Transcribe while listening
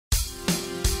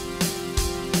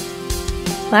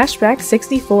Flashback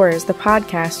 64 is the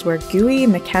podcast where Gooey,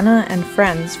 McKenna, and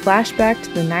friends flashback to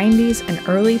the 90s and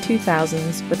early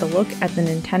 2000s with a look at the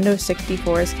Nintendo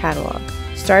 64's catalog.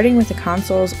 Starting with the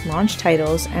console's launch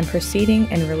titles and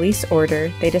proceeding in release order,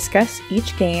 they discuss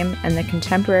each game and the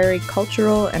contemporary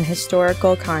cultural and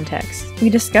historical context. We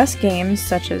discuss games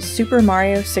such as Super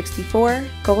Mario 64,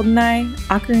 GoldenEye,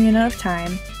 Ocarina of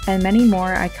Time, and many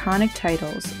more iconic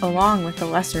titles, along with the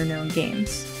lesser-known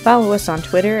games. Follow us on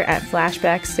Twitter at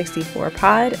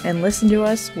Flashback64Pod and listen to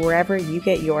us wherever you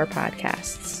get your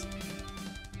podcasts.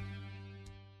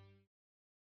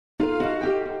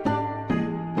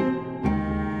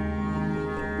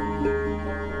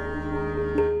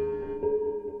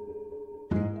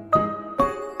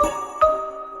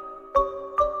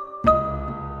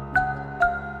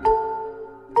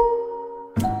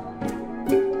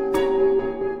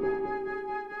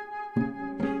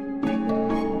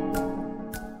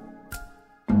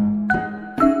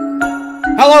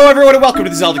 Hello everyone and welcome to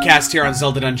the ZeldaCast here on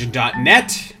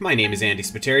ZeldaDungeon.net. My name is Andy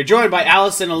Spiteri, joined by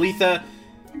Alice and Aletha.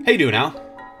 How you doing, Al?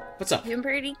 What's up? Doing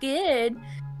pretty good.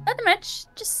 Nothing much,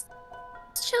 just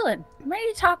chilling. I'm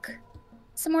ready to talk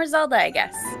some more Zelda, I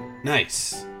guess.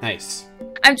 Nice.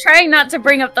 I'm trying not to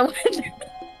bring up the weather.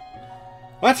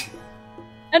 What?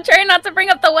 I'm trying not to bring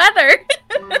up the weather.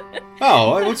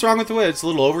 Oh, what's wrong with the weather? It's a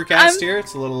little overcast here.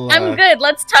 It's a little... I'm good.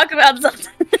 Let's talk about Zelda.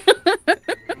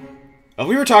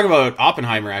 We were talking about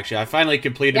Oppenheimer, actually. I finally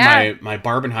completed my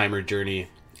Barbenheimer journey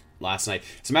last night.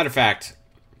 As a matter of fact,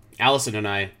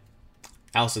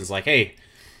 Allison's like, hey...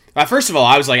 first of all,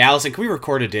 I was like, Allison, can we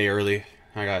record a day early?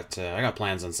 I got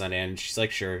plans on Sunday, and she's like,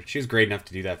 sure. She was great enough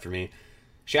to do that for me.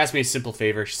 She asked me a simple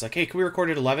favor. She's like, hey, can we record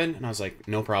at 11? And I was like,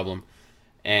 no problem.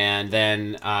 And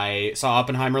then I saw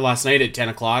Oppenheimer last night at 10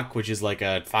 o'clock, which is like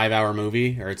a 5-hour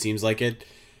movie, or it seems like it.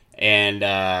 And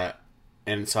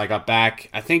so I got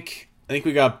back. I think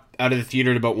we got out of the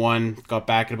theater at about 1, got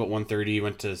back at about 1:30,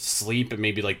 went to sleep at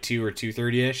maybe like 2 or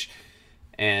 2:30ish,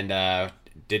 and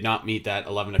did not meet that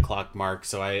 11 o'clock mark.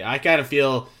 So I kind of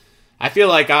feel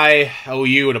like I owe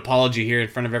you an apology here in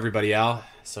front of everybody, Al.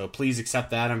 So please accept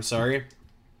that. I'm sorry.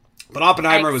 But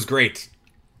Oppenheimer was great.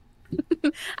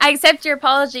 I accept your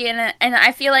apology, and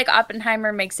I feel like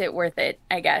Oppenheimer makes it worth it,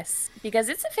 I guess, because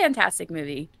it's a fantastic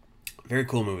movie. Very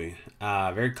cool movie.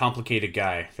 Very complicated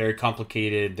guy. Very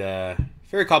complicated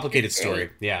story.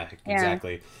 Yeah,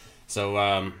 exactly. So,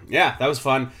 that was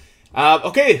fun.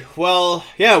 Okay, well,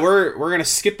 yeah, we're gonna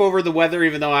skip over the weather,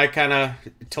 even though I kind of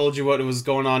told you what was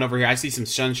going on over here. I see some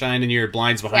sunshine in your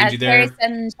blinds behind you there. Very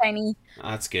sunshiny.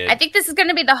 That's good. I think this is going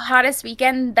to be the hottest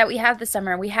weekend that we have this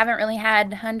summer. We haven't really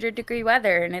had 100-degree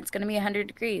weather, and it's going to be 100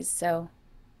 degrees, so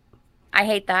I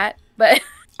hate that, but...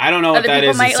 I don't know what that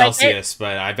is in Celsius,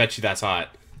 but I bet you that's hot.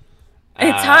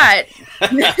 It's hot.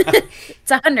 It's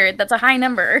 100. That's a high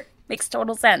number. Makes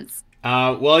total sense.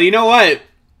 Well, you know what?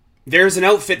 There's an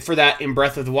outfit for that in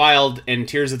Breath of the Wild and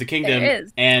Tears of the Kingdom. There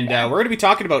is. And we're going to be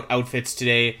talking about outfits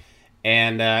today.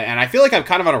 And I feel like I'm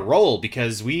kind of on a roll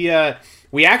because we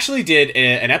actually did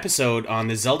an episode on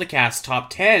the ZeldaCast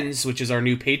Top 10s, which is our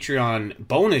new Patreon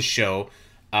bonus show,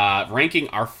 ranking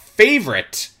our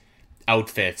favorite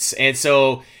outfits. And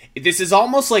so this is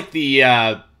almost like the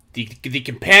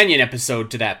companion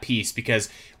episode to that piece, because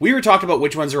we were talking about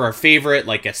which ones are our favorite,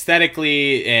 like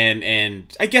aesthetically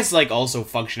and I guess like also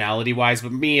functionality wise,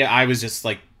 but I was just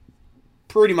like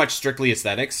pretty much strictly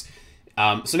aesthetics.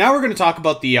 So now we're going to talk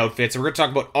about the outfits, and we're going to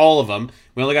talk about all of them.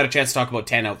 We only got a chance to talk about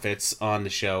 10 outfits on the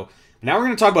show. But now we're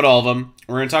going to talk about all of them.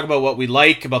 We're going to talk about what we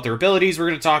like about their abilities. We're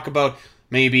going to talk about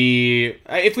maybe,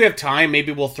 if we have time,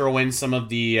 maybe we'll throw in some of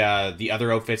the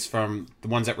other outfits from the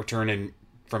ones that return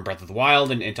from Breath of the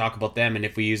Wild and talk about them, and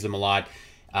if we use them a lot.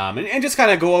 And just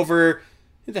kind of go over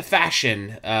the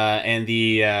fashion and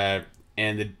the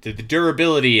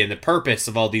durability and the purpose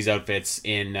of all these outfits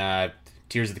in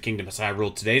Tears of the Kingdom as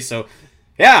Hyrule today. So,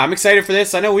 yeah, I'm excited for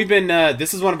this. I know we've been,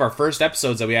 this is one of our first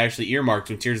episodes that we actually earmarked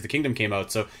when Tears of the Kingdom came out.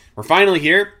 So, we're finally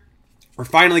here. We're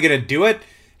finally going to do it.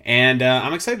 And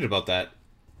I'm excited about that.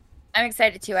 I'm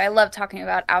excited too. I love talking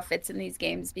about outfits in these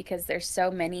games because there's so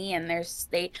many, and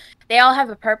they all have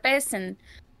a purpose, and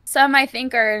some I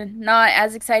think are not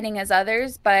as exciting as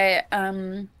others, but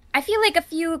I feel like a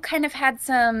few kind of had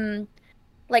some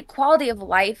like quality of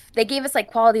life. They gave us like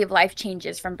quality of life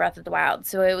changes from Breath of the Wild,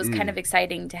 so it was kind of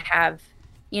exciting to have,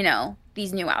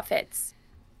 these new outfits.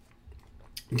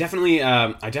 Definitely,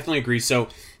 I definitely agree. So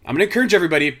I'm going to encourage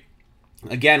everybody.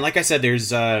 Again, like I said,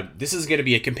 this is going to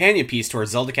be a companion piece to our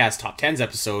ZeldaCast Top 10s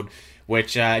episode,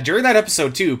 which during that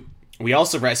episode too, we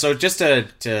also read. So just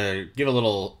to give a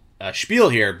little spiel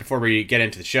here before we get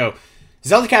into the show,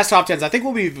 ZeldaCast Top 10s, I think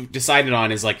what we've decided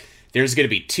on is like there's going to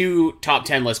be 2 top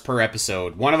 10 lists per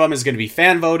episode. One of them is going to be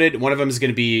fan voted. One of them is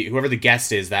going to be whoever the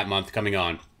guest is that month coming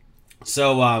on.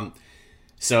 So,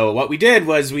 so what we did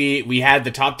was we had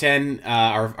the top 10,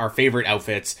 our favorite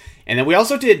outfits. And then we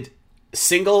also did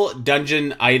single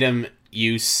dungeon item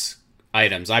use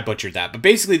items. I butchered that. But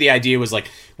basically the idea was like,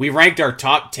 we ranked our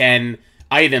top 10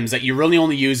 items that you really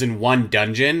only use in one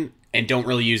dungeon and don't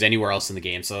really use anywhere else in the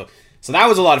game. So that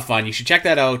was a lot of fun. You should check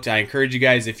that out. I encourage you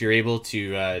guys, if you're able,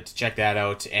 to check that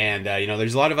out. And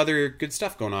there's a lot of other good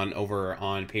stuff going on over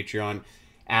on Patreon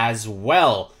as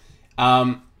well.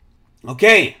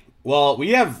 Okay, well,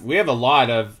 we have a lot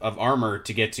of armor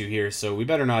to get to here, so we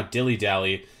better not dilly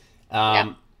dally.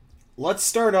 Let's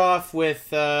start off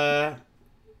with I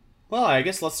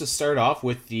guess let's just start off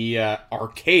with the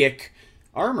archaic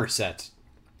armor set.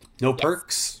 No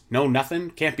perks, no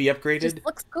nothing, can't be upgraded. Just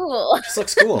looks cool. Just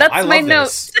looks cool. That's I love my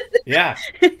this. Yeah.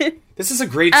 This is a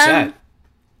great set.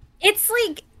 It's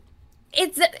like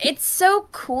it's so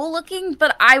cool looking,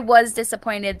 but I was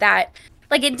disappointed that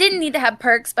like it didn't need to have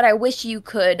perks, but I wish you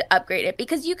could upgrade it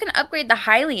because you can upgrade the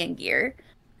Hylian gear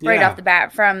right off the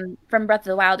bat from Breath of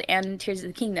the Wild and Tears of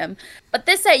the Kingdom. But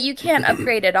this set you can't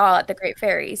upgrade at all at the Great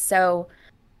Fairy. So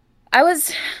I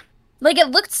was like,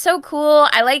 it looked so cool.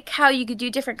 I like how you could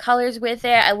do different colors with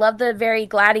it. I love the very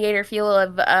gladiator feel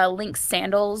of Link's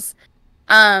sandals.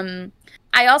 I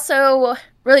also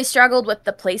really struggled with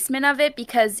the placement of it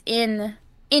because in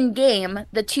game,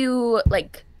 the 2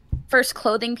 like first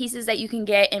clothing pieces that you can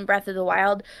get in Breath of the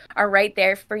Wild are right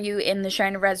there for you in the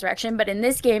Shrine of Resurrection. But in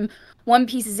this game, one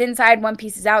piece is inside, one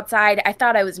piece is outside. I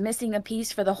thought I was missing a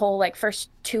piece for the whole like first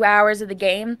 2 hours of the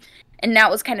game, and that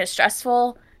was kind of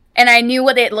stressful. And I knew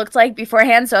what it looked like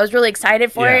beforehand, so I was really excited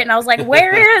for it. And I was like,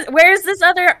 where's this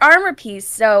other armor piece?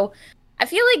 So I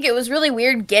feel like it was really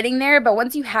weird getting there, but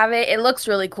once you have it, it looks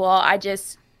really cool. I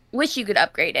just wish you could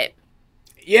upgrade it.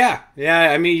 Yeah.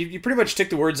 I mean, you pretty much took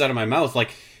the words out of my mouth,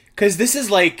 like, because this is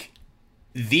like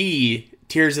the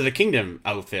Tears of the Kingdom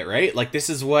outfit, right? Like, this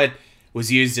is what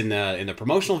was used in the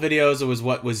promotional videos. It was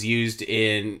what was used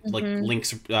in like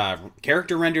Link's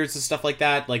character renders and stuff like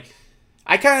that. Like,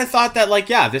 I kind of thought that, like,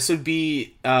 yeah, this would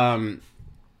be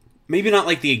maybe not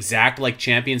like the exact like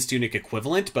Champion's Tunic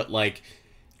equivalent, but like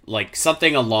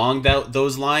something along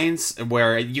those lines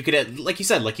where you could, like you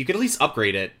said, like you could at least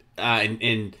upgrade it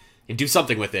and do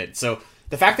something with it. So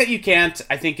the fact that you can't,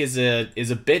 I think, is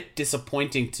a bit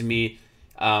disappointing to me.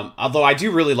 Although I do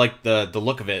really like the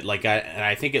look of it. Like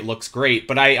I think it looks great.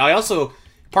 But I also,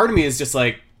 part of me is just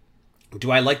like, do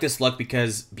I like this look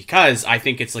because I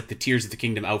think it's like the Tears of the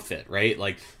Kingdom outfit, right?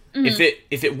 Like if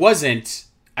it wasn't,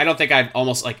 I don't think I'd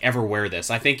almost like ever wear this.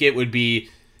 I think it would be,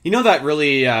 that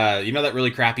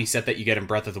really crappy set that you get in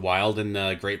Breath of the Wild in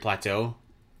the Great Plateau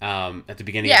at the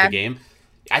beginning of the game.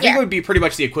 I think it would be pretty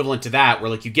much the equivalent to that, where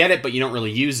like you get it, but you don't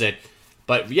really use it.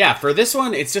 But yeah, for this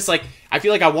one, it's just like, I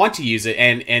feel like I want to use it.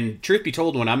 And truth be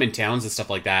told, when I'm in towns and stuff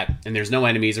like that, and there's no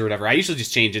enemies or whatever, I usually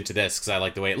just change into this because I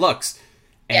like the way it looks.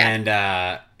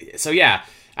 Yeah. And so yeah,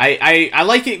 I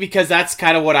like it because that's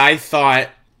kind of what I thought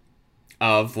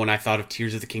of when I thought of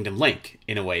Tears of the Kingdom Link,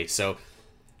 in a way. So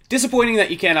disappointing that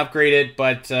you can't upgrade it,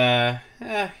 but I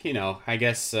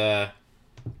guess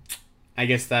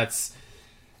that's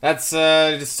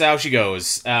just how she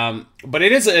goes. But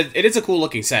it is a cool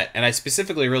looking set, and I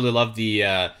specifically really love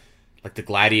the the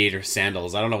gladiator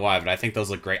sandals. I don't know why, but I think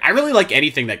those look great. I really like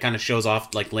anything that kind of shows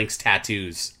off like Link's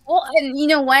tattoos. Well, and you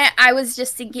know what? I was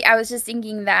just thinking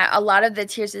that a lot of the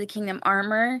Tears of the Kingdom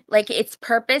armor, like its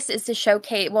purpose is to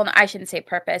showcase, well, I shouldn't say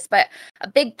purpose, but a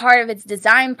big part of its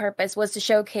design purpose was to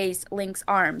showcase Link's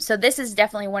arm. So this is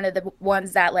definitely one of the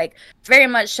ones that like very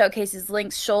much showcases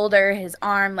Link's shoulder, his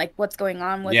arm, like what's going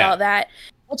on with all that.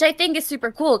 Which I think is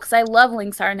super cool because I love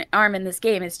Link's arm in this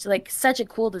game. It's like such a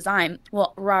cool design.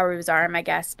 Well, Raru's arm, I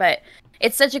guess, but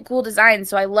it's such a cool design.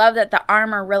 So I love that the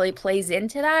armor really plays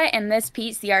into that. And this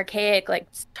piece, the archaic like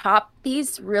top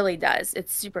piece, really does.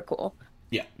 It's super cool.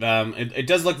 Yeah, it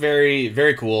does look very,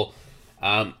 very cool.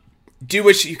 Do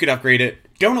wish you could upgrade it.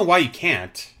 Don't know why you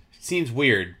can't. Seems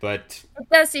weird, but it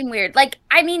does seem weird. Like,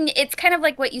 I mean, it's kind of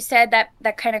like what you said, that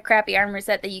kind of crappy armor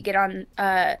set that you get on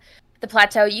the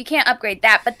plateau. You can't upgrade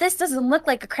that, but this doesn't look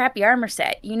like a crappy armor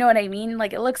set. You know what I mean?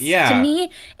 Like, it looks, to me,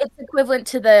 it's equivalent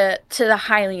to the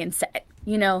Hylian set,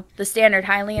 the standard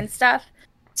Hylian stuff.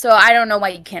 So I don't know why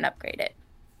you can't upgrade it.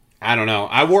 I don't know.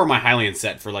 I wore my Hylian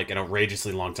set for like an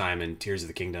outrageously long time in Tears of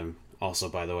the Kingdom also,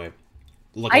 by the way.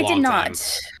 I did not. Time.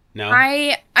 No?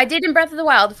 I did in Breath of the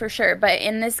Wild for sure, but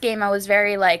in this game I was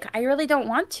very like, I really don't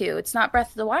want to. It's not Breath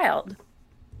of the Wild.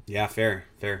 Yeah, fair.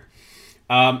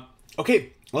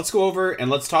 Okay. let's go over and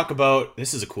let's talk about,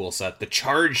 this is a cool set, the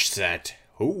Charged set.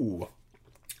 Ooh.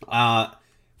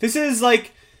 This is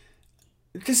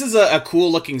a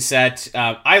cool looking set.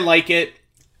 I like it.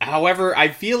 However, I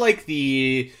feel like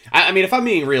I mean, if I'm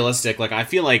being realistic, like, I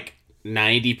feel like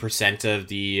 90% of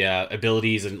the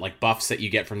abilities and like buffs that you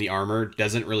get from the armor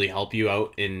doesn't really help you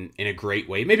out in a great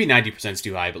way. Maybe 90% is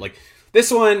too high, but like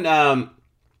this one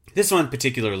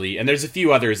particularly, and there's a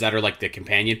few others that are like the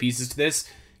companion pieces to this.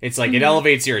 It's like it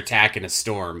elevates your attack in a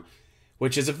storm,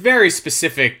 which is a very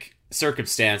specific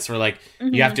circumstance where like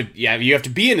you have to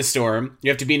be in a storm, you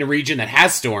have to be in a region that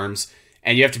has storms,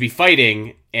 and you have to be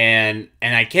fighting, and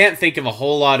I can't think of a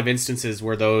whole lot of instances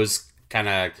where those kind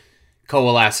of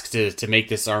coalesce to make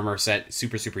this armor set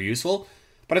super, super useful.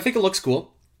 But I think it looks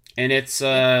cool, and it's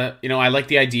I like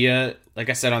the idea, like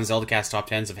I said on ZeldaCast Top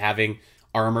 10s, of having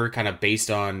armor kind of based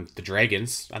on the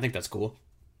dragons. I think that's cool.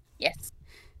 Yes.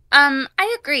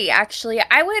 I agree, actually.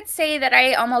 I would say that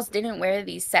I almost didn't wear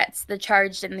these sets, the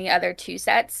Charged and the other two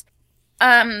sets.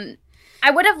 I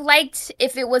would have liked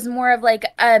if it was more of like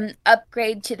an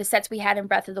upgrade to the sets we had in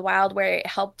Breath of the Wild, where it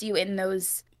helped you in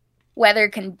those weather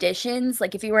conditions.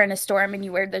 Like if you were in a storm and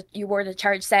you wore the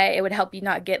Charged set, it would help you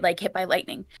not get like hit by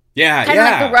lightning. Yeah, kind of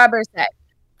like the rubber set.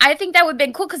 I think that would have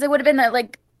been cool because it would have been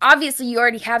like, obviously you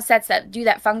already have sets that do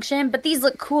that function, but these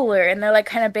look cooler and they're like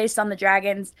kind of based on the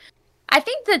dragons. I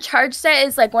think the Charge set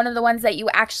is like one of the ones that you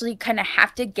actually kind of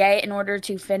have to get in order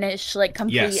to finish, like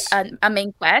complete a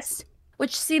main quest,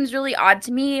 which seems really odd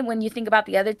to me when you think about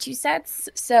the other two sets.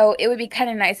 So it would be kind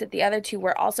of nice if the other two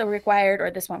were also required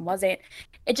or this one wasn't.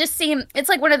 It just seemed, it's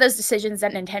like one of those decisions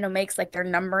that Nintendo makes, like their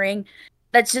numbering.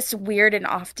 That's just weird and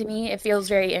off to me. It feels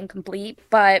very incomplete,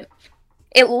 but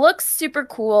it looks super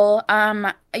cool.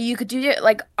 You could do it,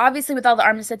 like, obviously with all the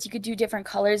armor sets, you could do different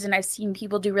colors, and I've seen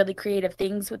people do really creative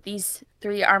things with these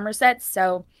 3 armor sets,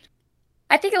 so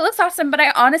I think it looks awesome, but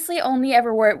I honestly only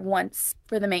ever wore it once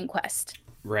for the main quest.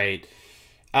 Right.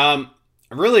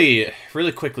 Really,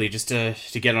 really quickly, just to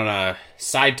get on a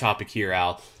side topic here,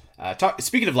 Al.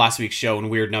 Speaking of last week's show and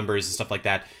weird numbers and stuff like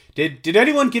that, did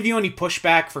anyone give you any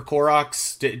pushback for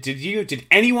Koroks? Did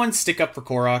anyone stick up for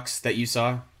Koroks that you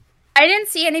saw? I didn't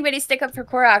see anybody stick up for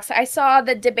Koroks. I saw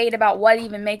the debate about what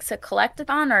even makes a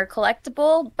collectathon or a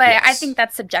collectible, but yes. I think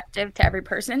that's subjective to every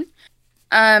person.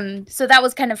 So that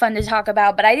was kind of fun to talk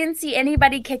about, but I didn't see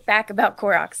anybody kick back about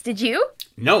Koroks. Did you?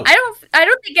 No. I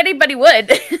don't think anybody would.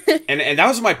 and that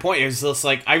was my point. It was just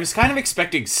like, I was kind of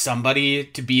expecting somebody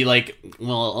to be like,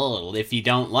 well, if you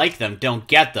don't like them, don't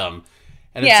get them.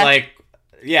 And it's like,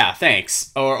 yeah,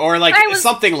 thanks. Or like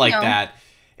something like that.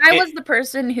 I was the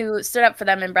person who stood up for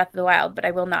them in Breath of the Wild, but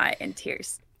I will not in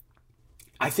tears.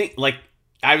 I think, like,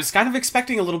 I was kind of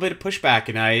expecting a little bit of pushback,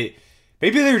 and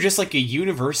maybe they were just like a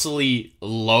universally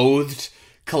loathed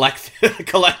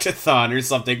collectathon or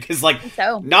something, because like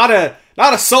not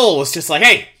a soul was just like,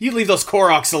 hey, you leave those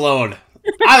Koroks alone.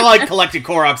 I like collecting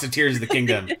Koroks and Tears of the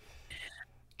Kingdom.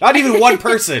 Not even one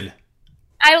person.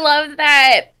 I love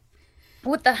that.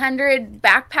 With the 100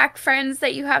 backpack friends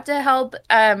that you have to help,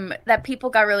 that people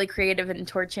got really creative in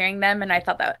torturing them, and I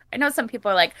thought that, I know some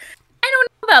people are like, I don't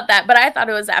know about that, but I thought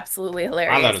it was absolutely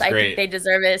hilarious. I thought it was great. Think they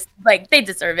deserve it. Like, they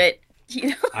deserve it. You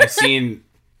know? I've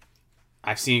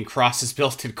seen crosses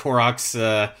built in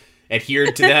Koroks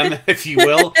adhered to them, if you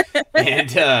will,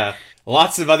 and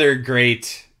lots of other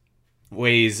great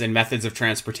ways and methods of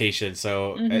transportation.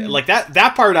 So, like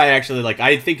that part, I actually like.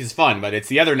 I think is fun, but it's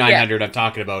the other 900 I'm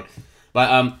talking about.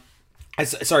 But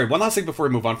sorry, one last thing before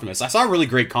we move on from this. I saw a really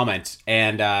great comment,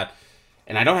 and I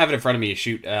don't have it in front of me.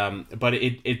 Shoot, but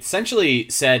it essentially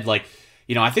said, like,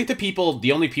 you know, I think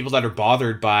the only people that are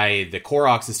bothered by the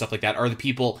Koroks and stuff like that are the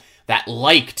people that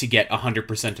like to get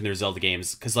 100% in their Zelda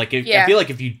games. Because like, I feel like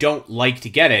if you don't like to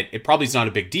get it, it probably is not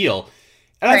a big deal.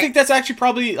 And right. I think that's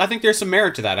actually I think there's some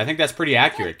merit to that. I think that's pretty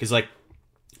accurate, because like,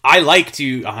 I like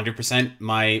to 100%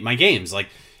 my games. Like,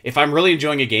 if I'm really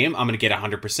enjoying a game, I'm going to get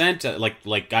 100%.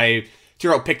 Like I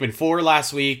threw out Pikmin 4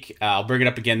 last week. I'll bring it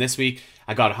up again this week.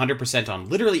 I got 100% on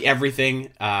literally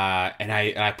everything. And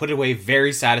I put it away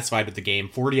very satisfied with the game.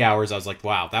 40 hours. I was like,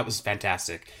 wow, that was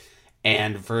fantastic.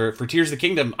 And for Tears of the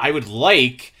Kingdom, I would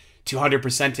like to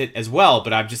 100% it as well.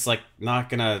 But I'm just like, not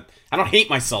going to... I don't hate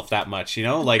myself that much, you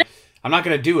know? Like, I'm not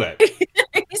going to do it.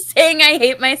 Are you saying I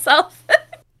hate myself?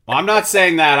 Well, I'm not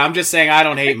saying that. I'm just saying I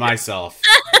don't hate myself.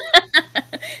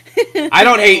 I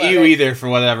don't hate you either, for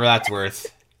whatever that's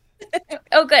worth.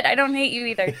 Oh, good. I don't hate you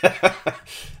either.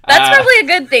 That's probably a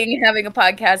good thing, having a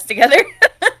podcast together.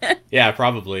 Yeah,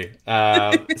 probably.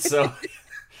 So,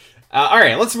 all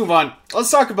right, let's move on.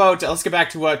 Let's get back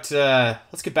to what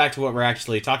we're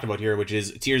actually talking about here, which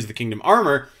is Tears of the Kingdom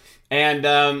armor.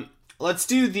 And let's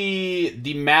do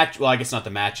the match. Well, I guess not the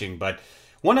matching, but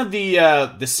one of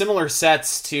the similar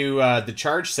sets to the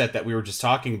charge set that we were just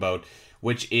talking about,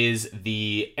 which is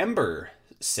the Ember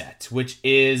set, which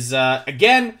is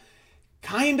again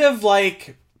kind of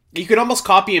like you could almost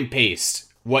copy and paste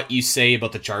what you say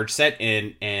about the charge set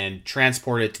and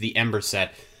transport it to the Ember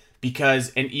set,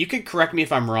 because, and you could correct me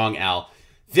if I'm wrong, Al,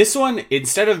 this one,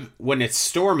 instead of when it's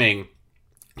storming,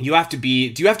 do you have to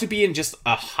be in just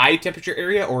a high temperature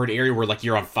area or an area where like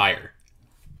you're on fire?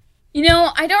 You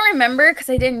know, I don't remember because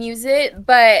I didn't use it,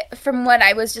 but from what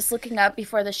I was just looking up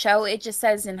before the show, it just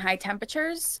says in high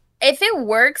temperatures. If it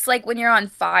works like when you're on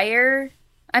fire,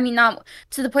 I mean, not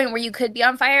to the point where you could be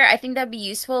on fire, I think that'd be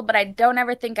useful, but I don't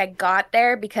ever think I got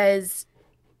there because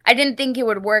I didn't think it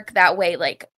would work that way.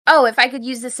 Like, oh, if I could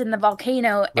use this in the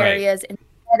volcano areas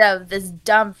instead of this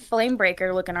dumb flame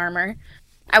breaker looking armor,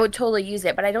 I would totally use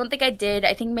it, but I don't think I did.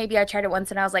 I think maybe I tried it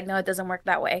once and I was like, no, it doesn't work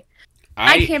that way.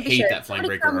 I can't be sure. That flame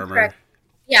breaker armor. Correct.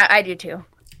 Yeah, I do too.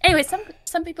 Anyway,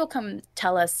 some people come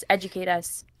tell us, educate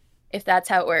us, if that's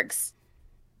how it works.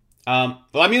 Well,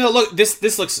 I mean, look,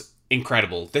 this looks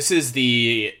incredible. This is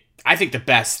I think the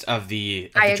best of the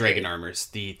dragon armors.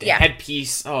 The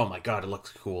headpiece. Oh my god, it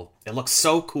looks cool. It looks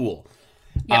so cool.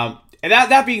 Yep. And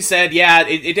that being said, yeah,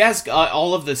 it has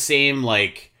all of the same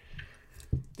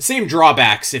same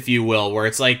drawbacks, if you will, where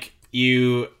it's like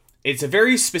it's a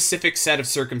very specific set of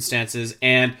circumstances,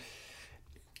 and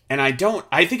I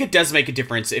think it does make a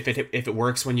difference if it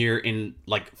works when you're in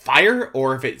like fire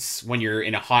or if it's when you're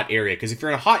in a hot area. Because if you're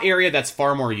in a hot area, that's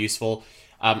far more useful.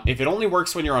 If it only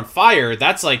works when you're on fire,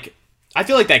 that's like, I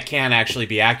feel like that can actually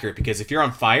be accurate, because if you're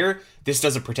on fire, this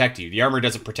doesn't protect you. The armor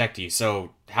doesn't protect you,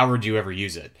 so how would you ever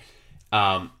use it?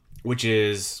 Which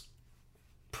is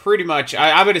pretty much,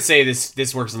 I'm going to say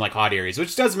this works in like hot areas,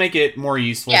 which does make it more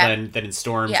useful than in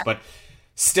storms, but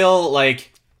still,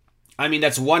 like, I mean,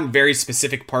 that's one very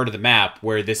specific part of the map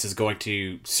where this is going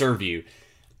to serve you.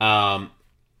 And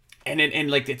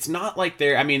like, it's not like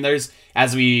I mean, there's,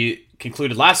 as we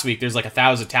concluded last week, there's like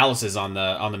 1,000 Taluses on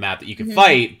the map that you can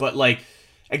fight, but like,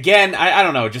 again, I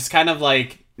don't know, just kind of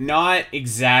like not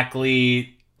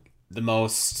exactly the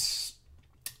most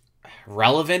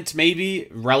relevant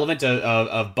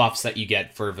of buffs that you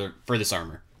get for this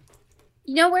armor.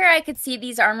 You know where I could see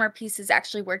these armor pieces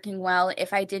actually working well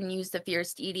if I didn't use the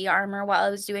Fierce Deity armor while I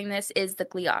was doing this is the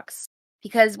Gleeoks.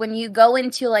 Because when you go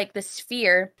into like the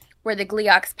sphere where the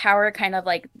Gleeok's power kind of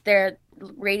like there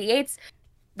radiates,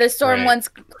 the storm ones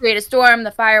create a storm,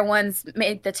 the fire ones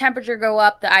make the temperature go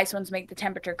up, the ice ones make the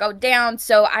temperature go down.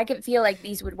 So I could feel like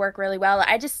these would work really well.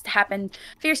 I just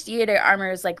Fierce Deity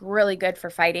armor is like really good for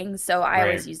fighting, so I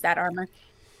always use that armor.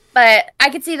 But I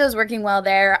could see those working well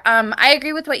there. I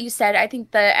agree with what you said. I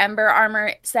think the Ember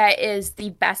armor set is the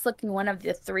best looking one of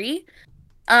the three.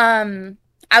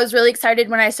 I was really excited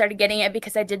when I started getting it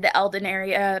because I did the Elden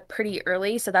area pretty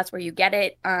early, so that's where you get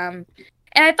it.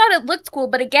 And I thought it looked cool,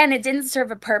 but again, it didn't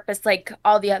serve a purpose like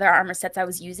all the other armor sets I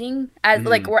was using,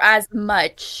 or as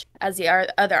much as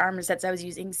the other armor sets I was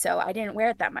using. So I didn't wear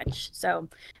it that much. So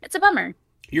it's a bummer.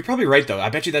 You're probably right, though. I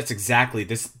bet you that's exactly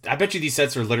this. I bet you these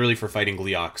sets are literally for fighting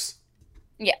Gleeoks.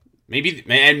 Yeah.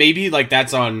 Maybe like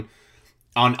that's on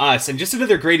us. And just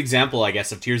another great example, I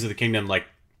guess, of Tears of the Kingdom. Like,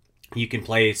 you can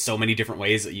play so many different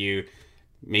ways that you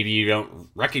don't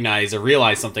recognize or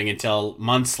realize something until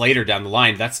months later down the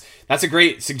line. That's a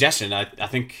great suggestion. I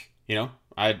think,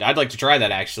 I'd like to try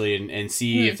that actually and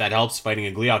see if that helps fighting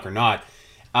a Gleeok or not.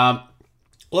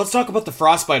 Let's talk about the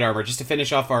Frostbite armor just to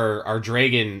finish off our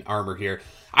dragon armor here.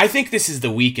 I think this is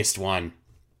the weakest one.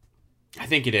 I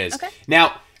think it is. Okay.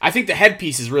 Now, I think the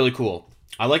headpiece is really cool.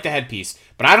 I like the headpiece,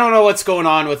 but I don't know what's going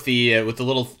on with the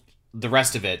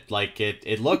rest of it. Like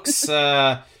it looks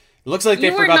it looks like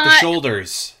they forgot the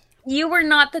shoulders. You were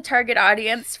not the target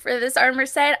audience for this armor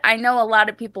set. I know a lot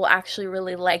of people actually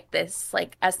really like this,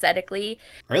 like, aesthetically.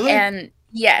 Really? And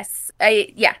yes,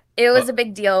 it was a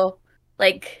big deal.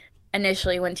 Like,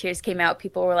 initially when Tears came out,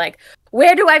 people were like,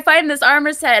 where do I find this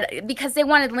armor set? Because they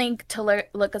wanted Link to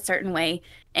look a certain way.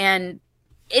 And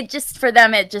it just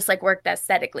like worked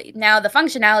aesthetically. Now, the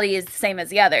functionality is the same as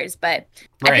the others, but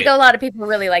I think a lot of people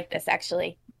really like this,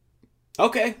 actually.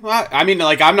 Okay. Well, I mean,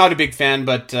 like, I'm not a big fan,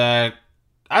 but I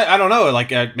don't know.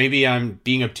 Like, maybe I'm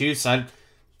being obtuse.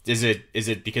 Is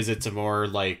it because it's a more,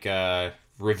 like,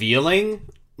 revealing?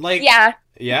 Like, yeah.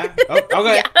 Yeah? Oh,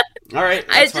 okay. Yeah. All right.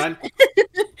 That's fine.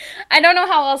 I don't know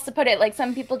how else to put it. Like,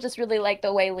 some people just really like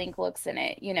the way Link looks in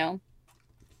it,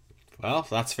 Well,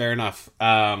 that's fair enough.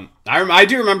 I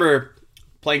do remember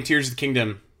playing Tears of the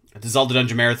Kingdom at the Zelda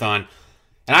Dungeon Marathon,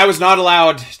 and I was not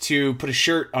allowed to put a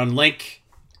shirt on Link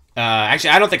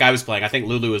Actually, I don't think I was playing. I think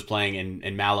Lulu was playing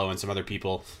and Mallow and some other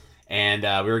people, and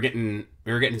we were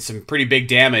getting some pretty big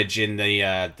damage in the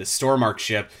Stormark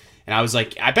ship. And I was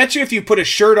like, I bet you if you put a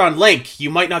shirt on Link, you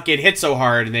might not get hit so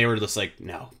hard. And they were just like,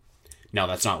 no,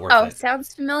 that's not worth it. Oh,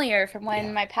 sounds familiar from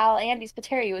when my pal Andy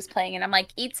Spiteri was playing, and I'm like,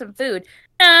 eat some food.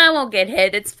 Nah, I won't get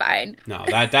hit. It's fine. No,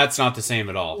 that's not the same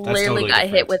at all. That's Literally totally got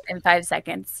different. hit within 5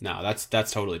 seconds. No,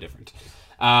 that's totally different.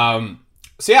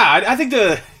 So yeah, I think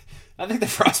the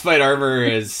Frostbite armor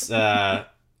is. I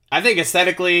think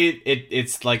aesthetically,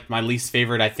 it's like my least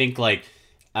favorite. I think like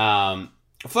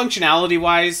functionality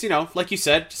wise, like you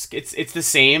said, it's the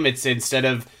same. It's instead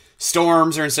of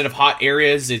storms or instead of hot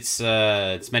areas, it's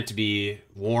meant to be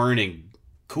warm and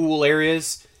cool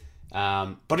areas.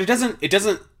 But it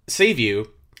doesn't save you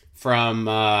from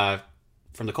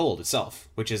the cold itself,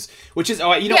 which is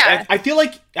I feel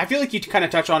like you kind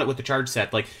of touch on it with the charge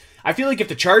set. Like I feel like if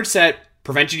the charge set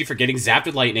prevented you from getting zapped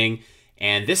with lightning,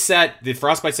 and this set, the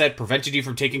Frostbite set, prevented you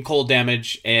from taking cold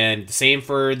damage, and the same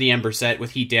for the Ember set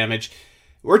with heat damage,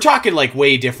 we're talking like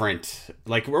way different.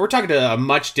 Like we're talking to a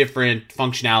much different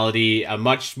functionality, a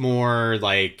much more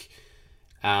like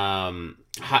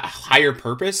higher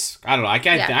purpose. I don't know. I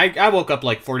can't. I woke up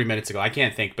like 40 minutes ago. I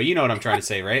can't think, but you know what I'm trying to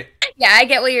say, right? Yeah, I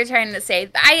get what you're trying to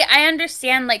say. I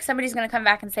understand. Like somebody's gonna come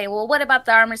back and say, "Well, what about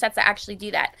the armor sets that actually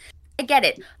do that?" I get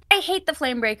it. I hate the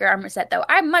Flamebreaker armor set though.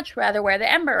 I'd much rather wear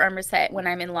the Ember armor set when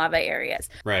I'm in lava areas.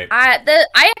 Right.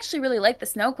 I actually really like the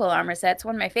Snowquill armor set. It's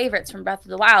one of my favorites from Breath of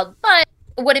the Wild. But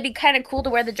would it be kind of cool to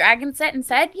wear the Dragon set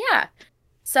instead? Yeah.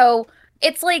 So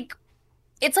it's like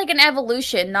an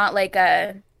evolution, not like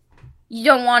a. You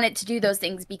don't want it to do those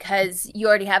things because you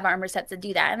already have armor sets that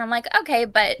do that. And I'm like, okay,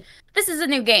 but this is a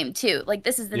new game too. Like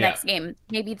this is the next game.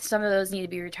 Maybe some of those need to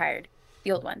be retired,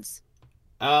 the old ones.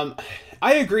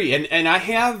 I agree, and I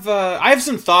have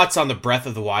some thoughts on the Breath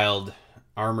of the Wild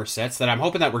armor sets that I'm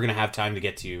hoping that we're gonna have time to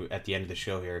get to at the end of the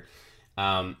show here.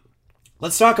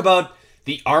 Let's talk about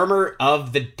the Armor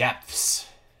of the Depths.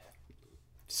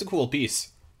 It's a cool piece.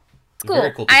 Cool.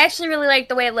 Very cool piece. I actually really like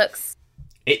the way it looks.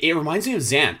 It reminds me of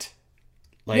Zant.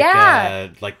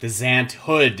 Like the Zant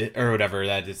hood or whatever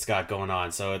that it's got going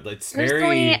on. So it's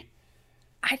very.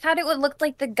 I thought it would look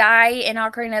like the guy in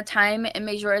Ocarina of Time in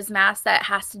Majora's Mask that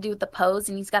has to do with the pose,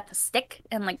 and he's got the stick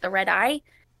and like the red eye.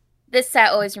 This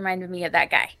set always reminded me of that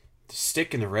guy. The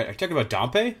stick and the red. Are you talking about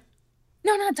Dompe?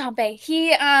 No, not Dompe.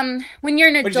 He when you're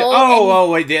an adult.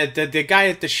 Wait, the guy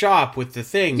at the shop with the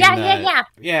thing. Yeah.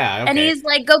 Yeah. Okay. And he's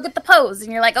like, go get the pose,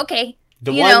 and you're like, okay.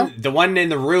 The one in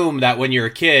the room that when you're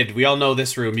a kid, we all know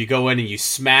this room. You go in and you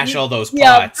smash all those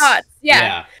pots.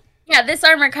 Yeah. Yeah, this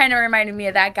armor kind of reminded me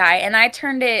of that guy, and I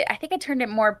think I turned it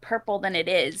more purple than it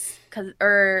is,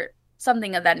 or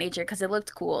something of that nature, because it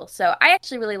looked cool. So I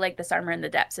actually really like this armor in the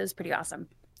depths. It was pretty awesome.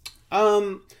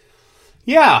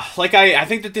 Yeah, like I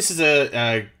think that this is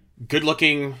a good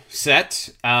looking set,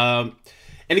 and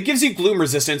it gives you gloom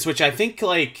resistance, which I think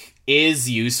like is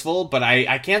useful, but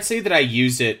I can't say that I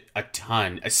used it a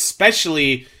ton,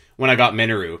 especially when I got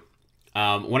Minoru.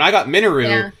 When I got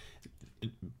Minoru,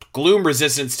 gloom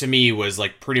resistance to me was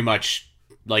like pretty much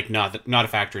like not a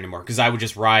factor anymore, because I would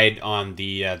just ride on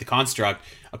the construct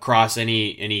across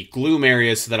any gloom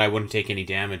areas so that I wouldn't take any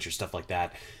damage or stuff like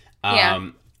that.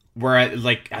 Where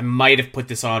I might have put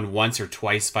this on once or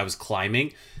twice if I was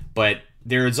climbing, but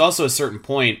there is also a certain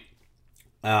point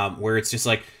where it's just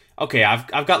like, okay, I've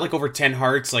got like over 10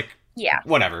 hearts, like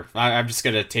whatever. I'm just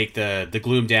gonna take the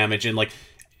gloom damage, and like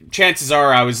chances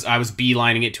are I was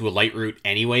beelining it to a light route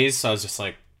anyways, so I was just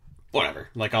like, whatever.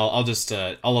 Like I'll just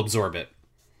I'll absorb it.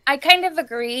 I kind of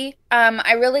agree.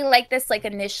 I really like this like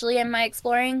initially in my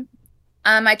exploring.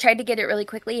 I tried to get it really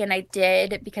quickly, and I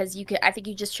did, because I think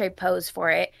you just trade pose for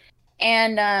it.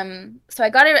 And so I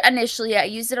got it initially. I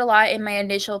used it a lot in my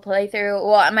initial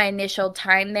playthrough, my initial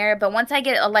time there. But once I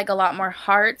get like a lot more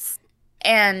hearts,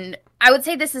 and I would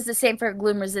say this is the same for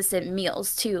gloom resistant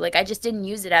meals too. Like I just didn't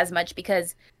use it as much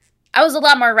because I was a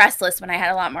lot more restless when I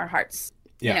had a lot more hearts.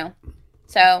 You know,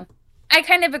 so I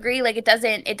kind of agree. Like it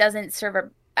doesn't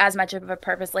serve as much of a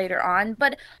purpose later on,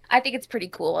 but I think it's pretty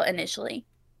cool initially.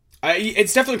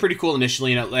 It's definitely pretty cool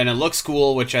initially, and it looks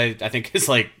cool, which I think is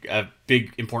like a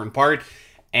big important part.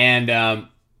 And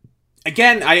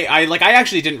again, I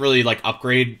actually didn't really like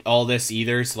upgrade all this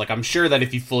either. So like I'm sure that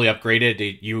if you fully upgrade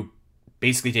it, you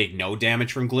basically take no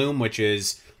damage from gloom, which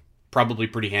is probably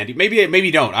pretty handy. Maybe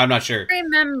you don't. I'm not sure.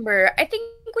 Remember, I think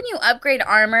when you upgrade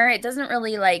armor, it doesn't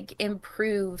really like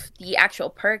improve the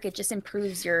actual perk. It just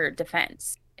improves your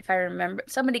defense. If I remember,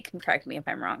 somebody can correct me if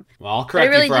I'm wrong. Well, I'll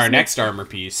correct you for our next armor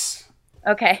piece.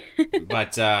 Okay.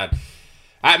 But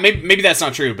Maybe that's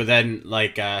not true, but then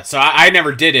like so I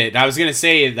never did it. I was gonna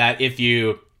say that if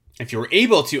you were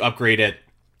able to upgrade it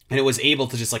and it was able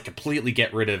to just like completely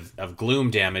get rid of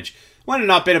gloom damage, would have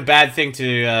not been a bad thing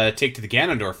to take to the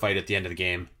Ganondorf fight at the end of the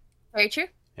game. Very true.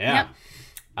 Yeah.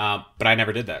 Yep. But I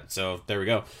never did that, so there we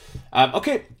go.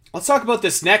 Okay, let's talk about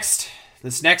this next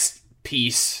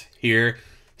piece here.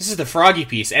 This is the Froggy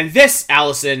piece, and this,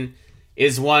 Allison,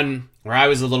 is one where I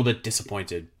was a little bit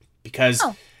disappointed because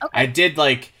I did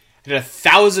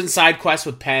 1,000 side quests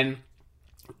with Pen.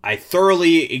 I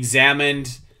thoroughly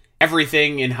examined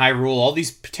everything in Hyrule, all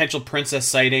these potential princess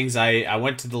sightings. I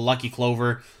went to the Lucky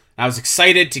Clover. I was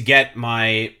excited to get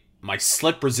my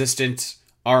slip resistant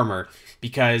armor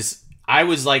because I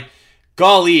was like,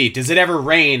 golly, does it ever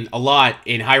rain a lot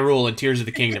in Hyrule and Tears of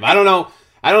the Kingdom? I don't know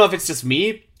if it's just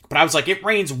me, but I was like, it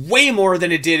rains way more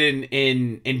than it did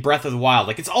in Breath of the Wild.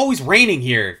 Like, it's always raining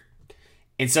here.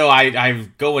 And so I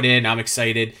go in, I'm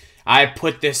excited. I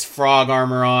put this frog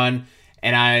armor on,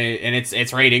 and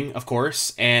it's raining, of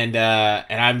course, and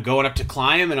I'm going up to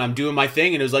climb, and I'm doing my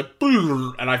thing, and it was like,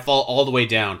 and I fall all the way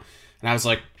down. And I was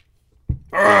like,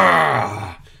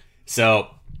 argh. So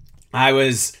I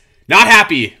was not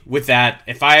happy with that.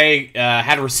 If I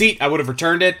had a receipt, I would have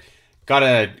returned it. Got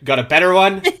a better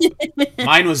one.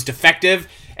 Mine was defective.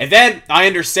 And then I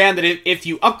understand that if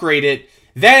you upgrade it,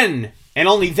 then and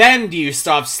only then do you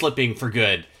stop slipping for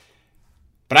good.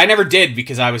 But I never did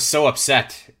because I was so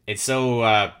upset and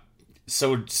so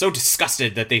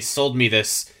disgusted that they sold me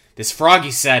this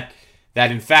froggy set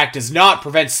that in fact does not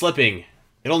prevent slipping.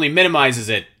 It only minimizes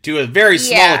it to a very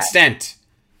small extent.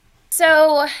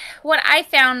 So what I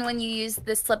found when you use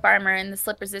the slip armor and the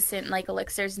slip resistant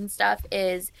elixirs and stuff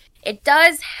is it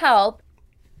does help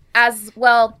as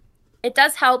well. It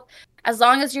does help as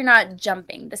long as you're not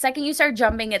jumping. The second you start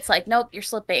jumping, it's like, nope, you're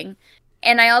slipping.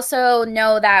 And I also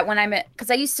know that when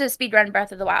because I used to speedrun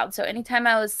Breath of the Wild, so anytime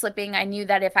I was slipping, I knew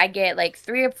that if I get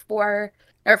 3 or 4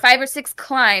 or 5 or 6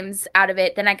 climbs out of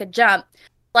it, then I could jump,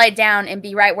 slide down, and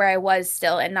be right where I was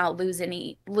still, and not lose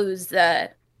the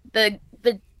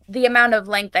amount of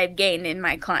length I've gained in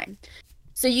my climb.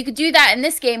 So you could do that in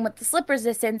this game with the slip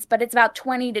resistance, but it's about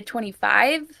 20 to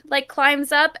 25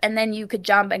 climbs up, and then you could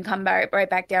jump and come right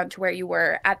back down to where you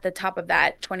were at the top of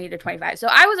that 20 to 25. So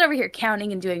I was over here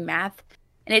counting and doing math,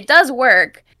 and it does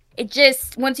work. It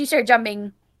just, once you start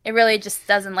jumping, it really just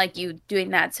doesn't like you doing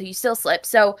that, so you still slip.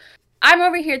 So I'm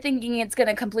over here thinking it's going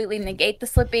to completely negate the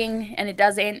slipping, and it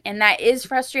doesn't, and that is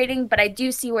frustrating, but I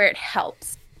do see where it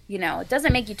helps. You know, it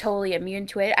doesn't make you totally immune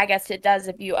to it. I guess it does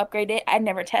if you upgrade it. I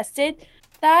never tested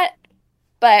that,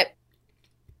 but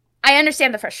I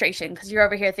understand the frustration because you're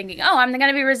over here thinking, oh, I'm going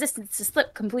to be resistant to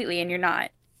slip completely, and you're not.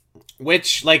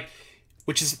 Which would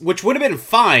have been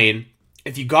fine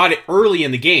if you got it early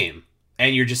in the game,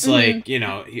 and you're just like,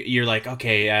 you're like,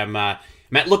 okay, I'm at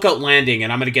Lookout Landing,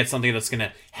 and I'm going to get something that's going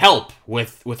to help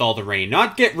with all the rain.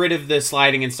 Not get rid of the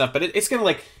sliding and stuff, but it's going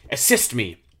to assist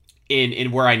me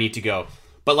in where I need to go.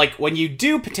 But when you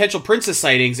do potential princess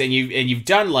sightings and you've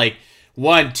done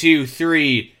 1, 2,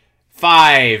 3,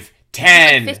 5,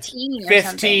 10,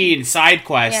 15 side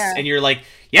quests, and you're like,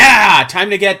 yeah, time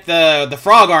to get the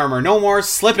frog armor, no more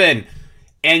slipping,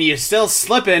 and you're still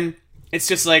slipping, it's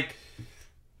just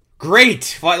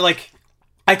great.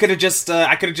 I could have just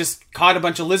caught a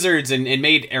bunch of lizards and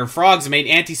made frogs and made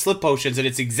anti-slip potions, and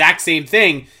it's the exact same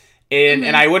thing.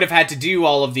 And I would have had to do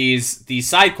all of these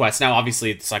side quests. Now,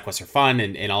 obviously, the side quests are fun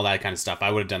and all that kind of stuff.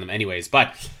 I would have done them anyways.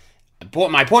 But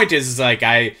my point is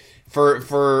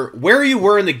for where you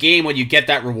were in the game when you get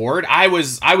that reward, I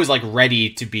was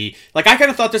ready to be I kind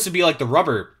of thought this would be the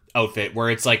rubber outfit where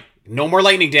it's no more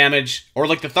lightning damage, or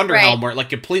the thunder helm where it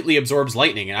completely absorbs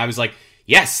lightning. And I was like,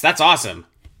 yes, that's awesome.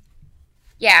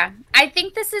 Yeah, I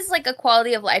think this is a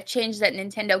quality of life change that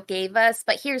Nintendo gave us.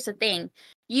 But here's the thing.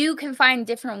 You can find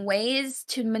different ways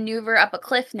to maneuver up a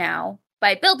cliff now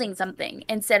by building something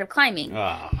instead of climbing.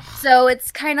 So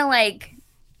it's kind of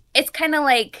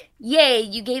yay,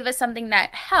 you gave us something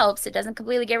that helps. It doesn't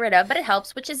completely get rid of, but it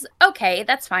helps, which is okay.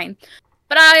 That's fine.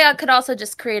 But I could also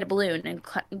just create a balloon and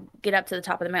get up to the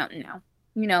top of the mountain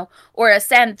now, or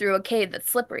ascend through a cave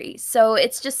that's slippery. So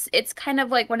it's kind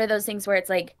of one of those things where it's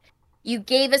you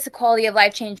gave us a quality of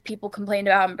life change people complained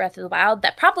about in Breath of the Wild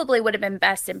that probably would have been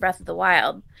best in Breath of the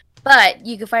Wild, but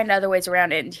you can find other ways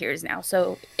around it in Tears now.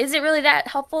 So is it really that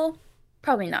helpful?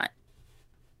 Probably not.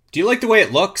 Do you like the way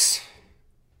it looks?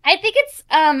 I think it's,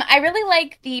 I really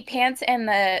like the pants and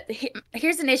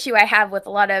here's an issue I have with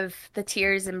a lot of the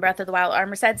Tears and Breath of the Wild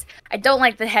armor sets. I don't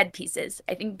like the headpieces.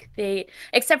 I think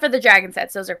except for the dragon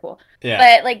sets, those are cool.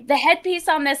 Yeah. But the headpiece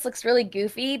on this looks really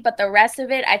goofy, but the rest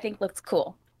of it I think looks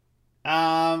cool.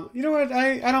 You know what?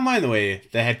 I don't mind the way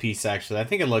the headpiece actually. I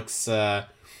think it looks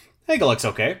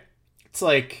okay. It's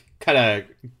like kind of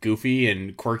goofy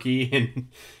and quirky and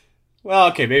well,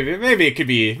 okay, maybe it could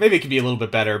be a little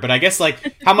bit better, but I guess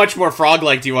like how much more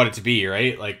frog-like do you want it to be,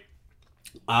 right? Like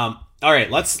all right,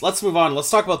 let's move on. Let's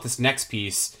talk about this next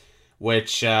piece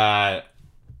which I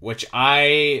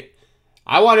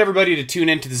want everybody to tune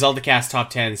into the ZeldaCast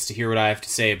Top 10s to hear what I have to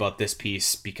say about this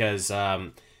piece because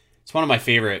it's one of my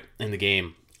favorite in the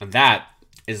game, and that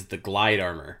is the glide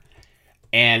armor.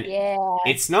 And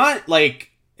it's not like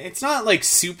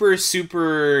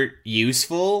super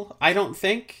useful, I don't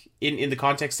think, in the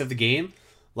context of the game.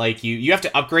 Like you have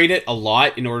to upgrade it a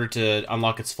lot in order to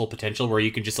unlock its full potential, where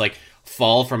you can just like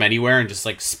fall from anywhere and just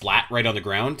like splat right on the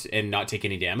ground and not take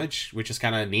any damage, which is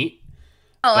kind of neat.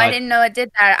 Oh, But I didn't know it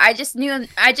did that. I just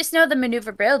know the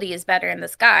maneuverability is better in the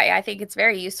sky. I think it's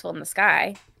very useful in the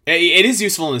sky. it is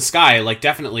useful in the sky, like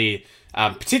definitely,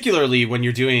 particularly when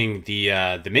you're doing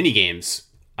the mini games.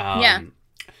 Yeah.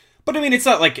 But I mean, it's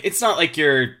not like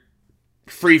you're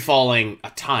free falling a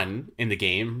ton in the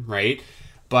game, right?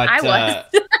 But I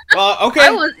was. well, okay,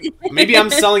 I was. maybe I'm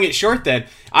selling it short then.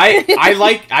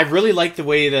 I really like the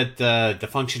way that the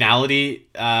functionality,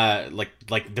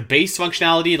 like the base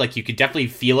functionality, like you could definitely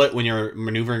feel it when you're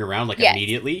maneuvering around, like Yes.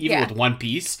 immediately, even Yeah. with one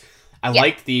piece. I Yeah.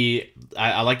 like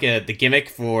the gimmick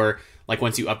for like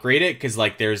once you upgrade it, because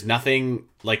like there's nothing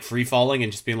like free falling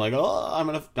and just being like, oh, I'm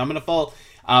gonna fall.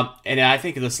 And I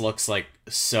think this looks like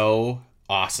so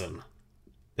awesome.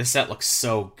 This set looks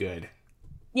so good.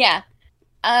 Yeah.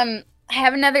 I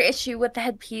have another issue with the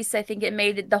headpiece. I think it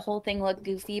made the whole thing look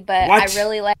goofy, but What?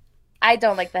 I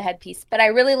don't like the headpiece, but I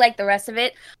really like the rest of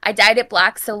it. I dyed it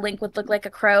black so Link would look like a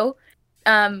crow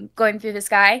going through the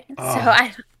sky. So Oh.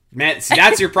 Man, see,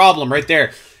 that's your problem right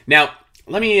there. Now,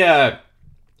 let me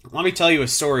tell you a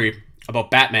story about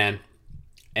Batman.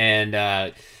 And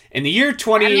in the year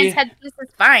Batman's headpiece is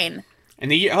fine.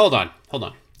 hold on.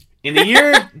 In the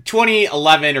year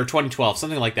 2011 or 2012,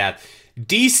 something like that,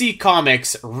 DC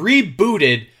Comics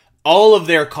rebooted all of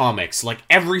their comics, like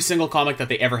every single comic that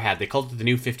they ever had. They called it the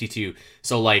New 52.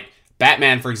 So like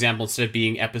Batman, for example, instead of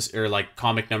being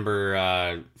comic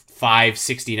number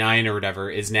 569 or whatever,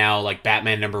 is now like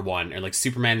Batman number 1 or like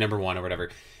Superman number 1 or whatever.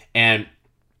 And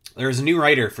there's a new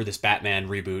writer for this Batman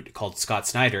reboot called Scott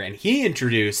Snyder, and he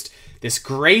introduced this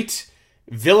great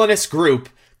villainous group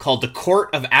called the Court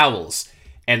of Owls.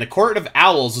 And the Court of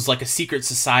Owls was like a secret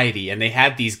society, and they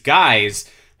had these guys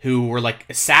who were like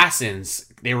assassins.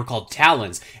 They were called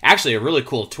Talons. Actually, a really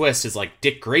cool twist is like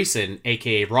Dick Grayson,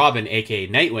 aka Robin, aka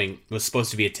Nightwing, was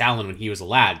supposed to be a Talon when he was a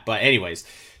lad. But anyways,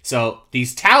 so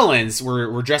these Talons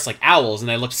were dressed like owls, and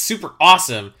they looked super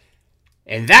awesome.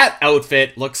 And that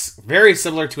outfit looks very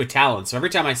similar to a Talon. So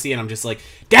every time I see it, I'm just like,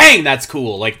 dang, that's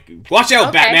cool. Like, watch out,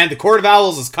 Okay. Batman. The Court of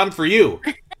Owls has come for you.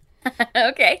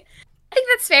 Okay. I think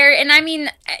that's fair. And I mean,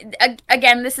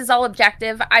 again, this is all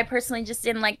objective. I personally just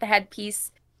didn't like the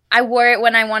headpiece. I wore it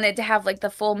when I wanted to have like the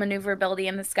full maneuverability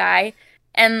in the sky.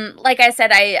 And like I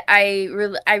said, I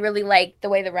really liked the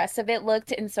way the rest of it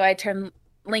looked. And so I turned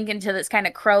Link into this kind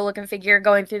of crow looking figure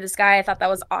going through the sky. I thought that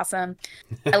was awesome.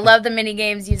 I love the mini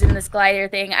games using this glider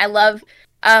thing. I love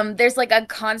there's like a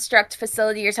construct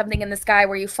facility or something in the sky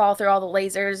where you fall through all the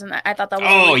lasers, and I thought that was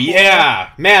Oh, really cool. yeah.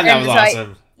 Man, that And was so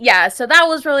awesome. Yeah, so that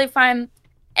was really fun.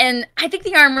 And I think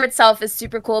the armor itself is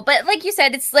super cool. But like you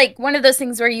said, it's like one of those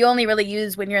things where you only really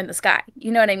use when you're in the sky.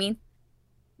 You know what I mean?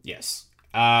 Yes.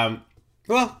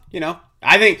 Well, you know,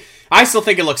 I still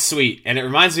think it looks sweet, and it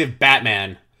reminds me of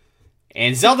Batman.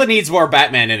 And Zelda needs more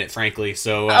Batman in it, frankly.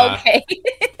 So Okay.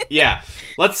 yeah,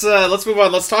 let's move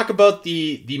on. Let's talk about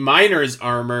the miner's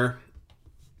armor.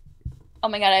 Oh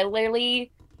my god, I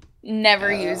literally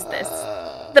never use this.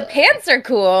 The pants are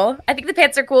cool. I think the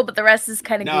pants are cool, but the rest is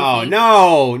kind of goofy.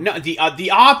 No.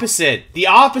 The opposite. The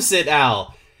opposite,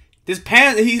 Al.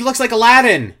 He looks like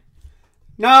Aladdin.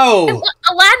 No.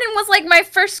 Aladdin was like my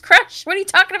first crush. What are you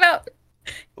talking about?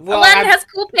 Well, Aladdin has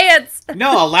cool pants.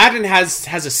 No, Aladdin has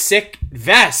a sick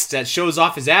vest that shows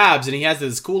off his abs, and he has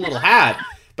this cool little hat.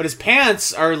 But his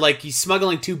pants are like he's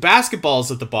smuggling 2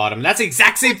 basketballs at the bottom. That's the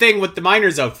exact same thing with the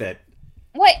miner's outfit.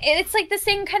 What? It's like the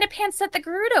same kind of pants that the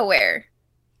Gerudo wear.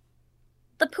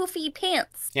 The poofy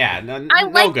pants. Yeah, no I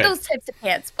like good. those types of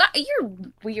pants. Wow, you're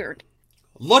weird.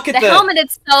 Look at The helmet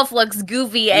itself looks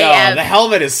goofy No, AF. the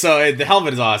helmet is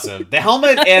awesome. The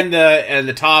helmet and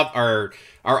the top are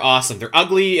awesome. They're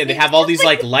ugly and they have all these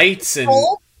like lights and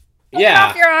Pull yeah.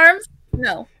 off your arms?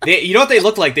 No. You know what they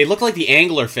look like? They look like the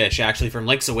anglerfish actually from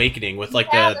Link's Awakening with like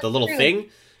Yeah, the little true. thing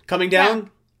coming down.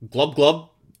 Glub glub,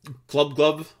 glub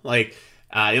glub. Like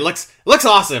It looks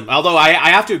awesome. Although I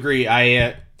have to agree,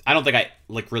 I don't think I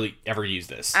like really ever use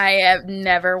this. I have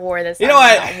never wore this. You know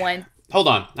what? Not once. Hold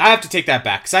on, I have to take that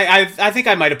back because I think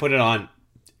I might have put it on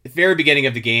the very beginning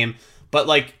of the game, but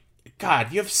like,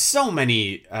 God, you have so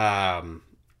many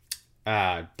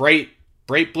bright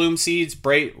bloom seeds.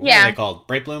 What are they called?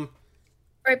 Bright bloom.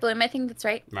 Bright bloom. I think that's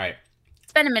right. Right.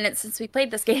 It's been a minute since we played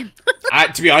this game.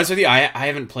 To be honest with you, I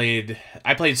haven't played.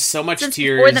 I played so much since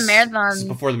Tears before the marathon. Since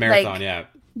before the marathon, like, yeah.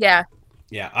 Yeah.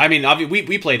 Yeah, I mean,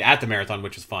 we played at the marathon,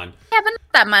 which was fun. Yeah, but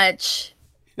not that much.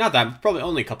 Not that, probably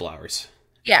only a couple hours.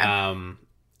 Yeah.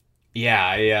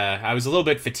 Yeah, I was a little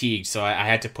bit fatigued, so I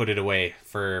had to put it away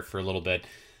for a little bit.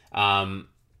 And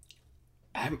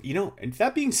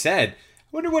that being said, I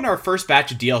wonder when our first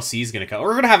batch of DLC is going to come.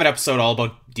 We're going to have an episode all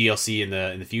about DLC in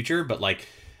the future, but like,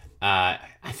 I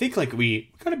think like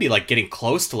we gotta be like getting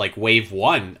close to like wave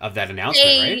 1 of that announcement,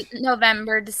 right?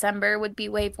 November, December would be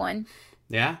wave 1.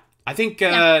 Yeah, I think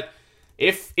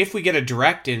if we get a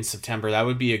direct in September, that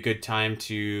would be a good time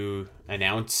to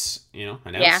announce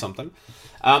something.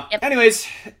 Yep. Anyways,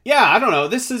 yeah, I don't know.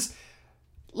 This is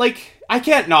like, I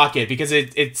can't knock it because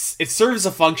it serves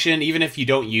a function even if you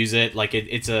don't use it. Like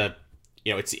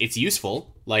it's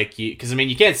useful. Like because I mean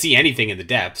you can't see anything in the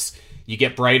depths. You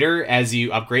get brighter as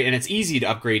you upgrade, and it's easy to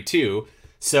upgrade too.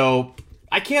 So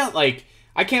I can't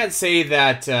say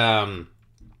that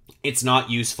it's not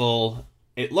useful.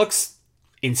 It looks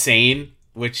insane,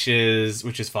 which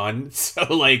is fun.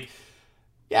 So like,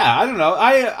 yeah, I don't know.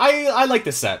 I like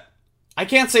this set. I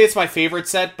can't say it's my favorite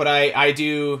set, but I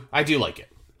do like it.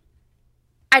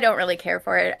 I don't really care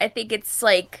for it. I think it's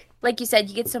like you said,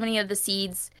 you get so many of the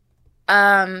seeds.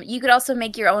 You could also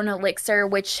make your own elixir,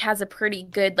 which has a pretty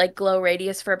good like glow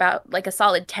radius for about like a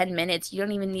solid 10 minutes. You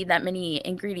don't even need that many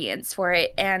ingredients for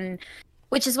it, and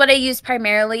which is what I use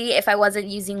primarily if I wasn't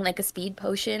using like a speed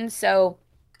potion. So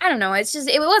I don't know. It's just,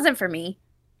 it wasn't for me.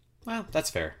 Well, that's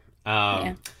fair.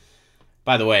 Yeah.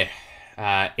 By the way,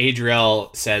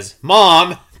 Adriel says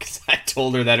 "Mom" because I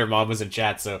told her that her mom was in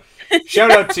chat. So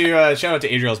shout out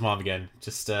to Adriel's mom again.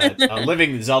 Just a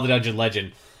living Zelda Dungeon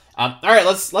legend. All right,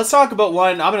 let's talk about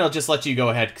one. I'm gonna just let you go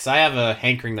ahead because I have a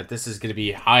hankering that this is gonna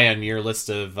be high on your list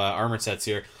of armor sets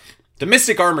here. The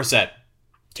Mystic armor set.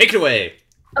 Take it away.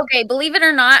 Okay, believe it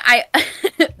or not,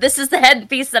 this is the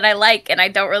headpiece that I like, and I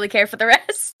don't really care for the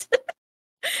rest.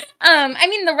 I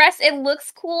mean, the rest, it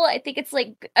looks cool. I think it's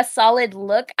like a solid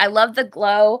look. I love the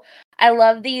glow. I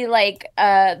love the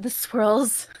the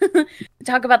swirls. We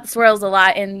talk about the swirls a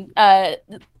lot in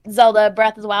Zelda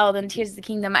Breath of the Wild and Tears of the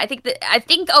Kingdom. I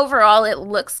think overall it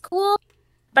looks cool,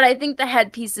 but I think the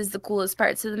headpiece is the coolest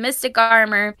part. So the Mystic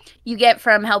armor you get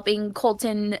from helping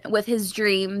Colton with his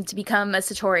dream to become a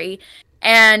Satori.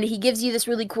 And he gives you this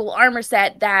really cool armor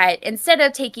set that instead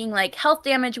of taking like health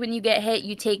damage when you get hit,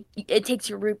 it takes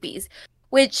your rupees,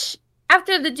 which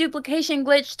after the duplication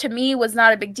glitch to me was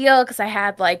not a big deal because I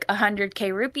had like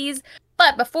 100k rupees.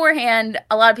 But beforehand,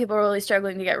 a lot of people were really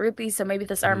struggling to get rupees, so maybe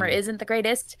this armor isn't the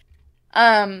greatest.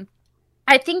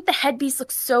 I think the headpiece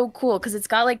looks so cool because it's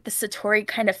got like the Satori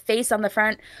kind of face on the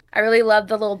front. I really love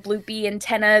the little bloopy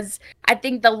antennas. I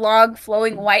think the long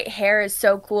flowing white hair is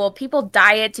so cool. People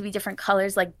dye it to be different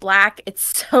colors like black.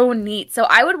 It's so neat. So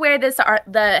I would wear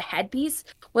the headpiece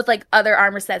with like other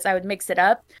armor sets. I would mix it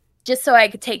up just so I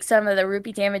could take some of the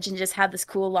rupee damage and just have this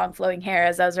cool long flowing hair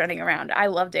as I was running around. I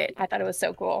loved it. I thought it was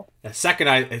so cool. The second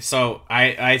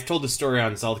I've told the story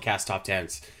on ZeldaCast Top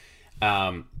 10s.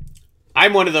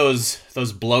 I'm one of those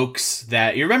blokes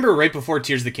that you remember right before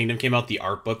Tears of the Kingdom came out, the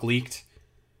art book leaked.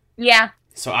 Yeah.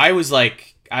 So I was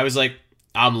like,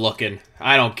 I'm looking.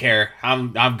 I don't care.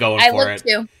 I'm going for it.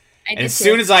 Too. As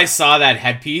soon as I saw that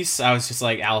headpiece, I was just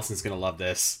like, Allison's gonna love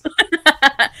this.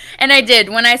 And I did.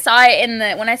 When I saw it in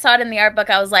the art book,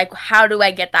 I was like, how do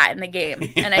I get that in the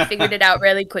game? And I figured it out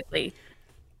really quickly.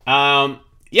 Yeah,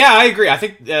 I agree. I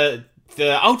think the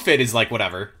outfit is like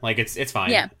whatever, like it's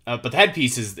fine. Yeah. But the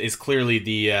headpiece is clearly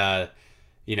the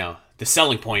the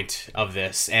selling point of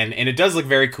this, and it does look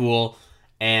very cool,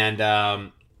 and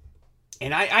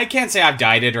I can't say I've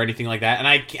dyed it or anything like that, and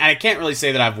I can't really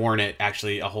say that I've worn it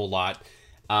actually a whole lot,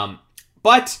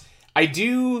 but I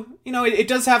do, it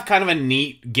does have kind of a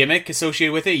neat gimmick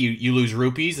associated with it. You lose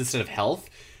rupees instead of health,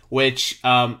 which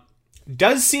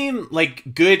does seem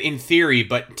like good in theory,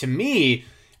 but to me,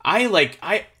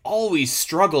 I always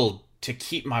struggled to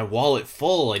keep my wallet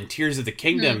full in Tears of the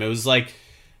Kingdom. Mm-hmm.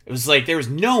 It was like there was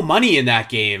no money in that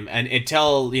game, and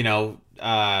until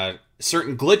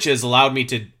certain glitches allowed me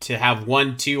to have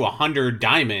 1 to 100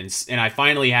 diamonds, and I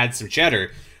finally had some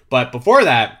cheddar. But before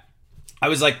that, I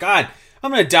was like, God, I'm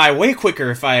gonna die way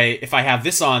quicker if I have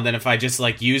this on than if I just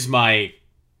like use my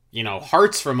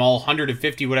hearts from all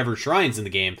 150 whatever shrines in the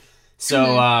game.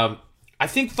 So I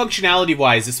think functionality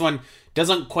wise, this one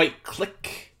doesn't quite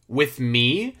click with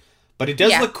me, but it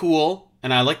does look cool,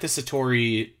 and I like the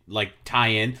Satori like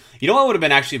tie-in. You know what would have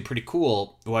been actually pretty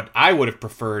cool? What I would have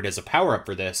preferred as a power-up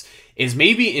for this is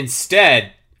maybe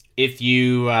instead, if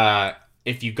you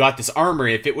got this armor,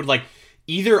 if it would like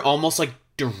either almost like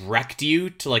direct you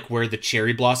to like where the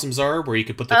cherry blossoms are, where you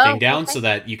could put the thing down so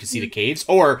that you could see the caves,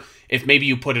 or if maybe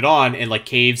you put it on and like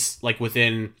caves like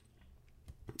within,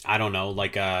 I don't know,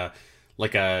 like a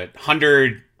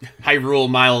 100 Hyrule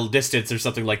mile distance or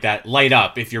something like that light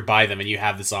up if you're by them and you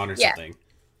have this on or something.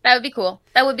 That would be cool.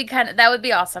 That would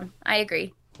be awesome. I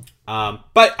agree.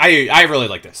 But I really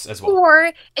like this as well.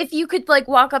 Or if you could like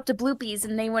walk up to Bloopies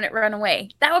and they wouldn't run away,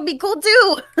 that would be cool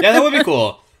too. Yeah, that would be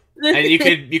cool. And you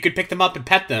could pick them up and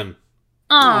pet them.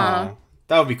 Aww.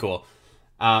 That would be cool.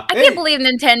 I can't believe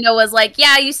Nintendo was like,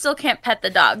 yeah, you still can't pet the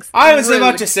dogs. I was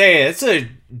about to say, it's a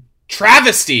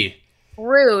travesty.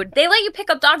 Rude. They let you pick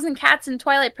up dogs and cats in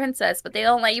Twilight Princess, but they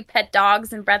don't let you pet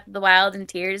dogs in Breath of the Wild and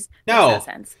Tears. No. Makes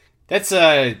no sense. That's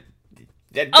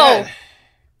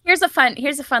here's a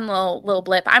fun little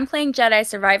blip. I'm playing Jedi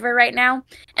Survivor right now,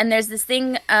 and there's this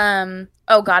thing,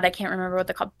 oh god, I can't remember what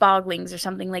they're called, boglings or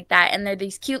something like that, and they're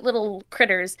these cute little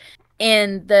critters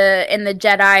in the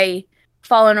Jedi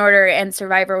Fallen Order and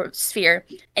Survivor sphere,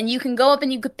 and you can go up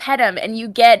and you could pet them, and you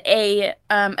get a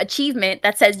achievement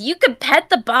that says you could pet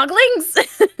the boglings,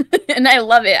 and I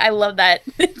love it. I love that.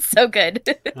 It's so good.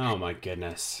 Oh my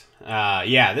goodness.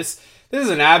 Yeah, this is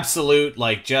an absolute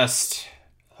like just.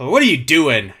 What are you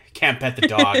doing? Can't pet the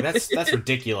dog. That's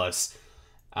ridiculous.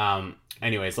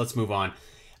 Anyways, let's move on.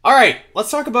 All right,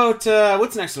 let's talk about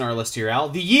what's next on our list here, Al.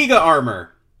 The Yiga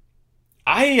armor.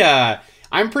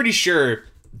 I'm pretty sure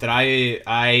that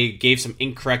I gave some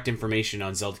incorrect information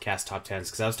on ZeldaCast Top 10s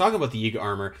because I was talking about the Yiga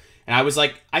armor and I was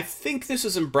like, I think this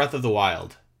was in Breath of the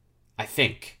Wild. I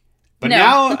think. But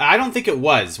now I don't think it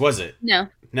was it? No,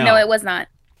 it was not.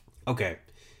 Okay.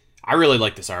 I really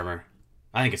like this armor.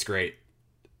 I think it's great.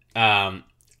 Oh,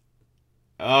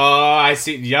 I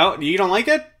see. You don't like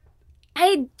it?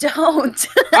 I don't.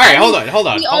 All right, hold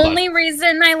on. The only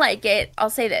reason I like it, I'll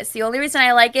say this. The only reason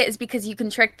I like it is because you can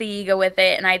trick the Yiga with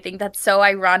it, and I think that's so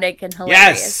ironic and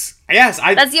hilarious. Yes.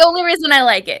 That's the only reason I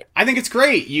like it. I think it's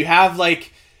great. You have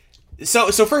like, so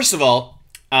first of all,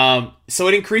 so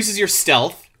it increases your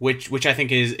stealth, which I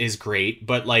think is great.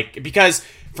 But like, because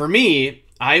for me,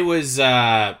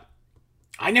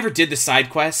 I never did the side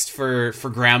quest for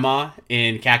Grandma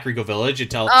in Kakariko Village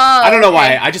until I don't know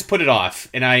why. I just put it off,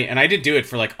 and I did do it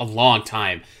for like a long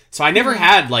time. So I never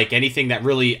had like anything that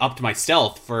really upped my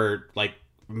stealth for like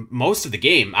most of the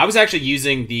game. I was actually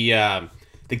using the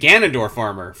Ganondorf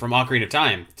armor from Ocarina of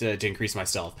Time to increase my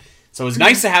stealth. So it was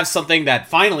nice to have something that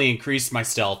finally increased my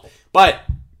stealth. But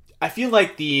I feel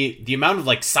like the amount of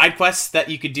like side quests that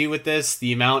you could do with this,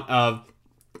 the amount of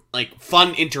like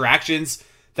fun interactions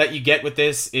that you get with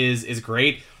this is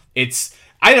great. It's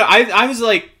I was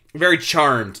like very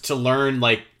charmed to learn,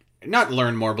 like not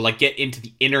learn more, but like get into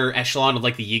the inner echelon of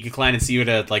like the Yiga clan and see what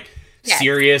a like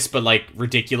serious but like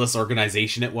ridiculous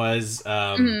organization it was.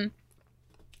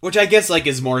 Which I guess like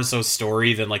is more so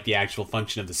story than like the actual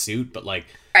function of the suit, but like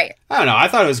I don't know. I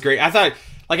thought it was great. I thought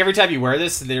like every time you wear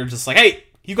this, they're just like, hey,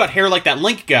 you got hair like that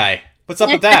Link guy. What's up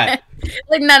with that?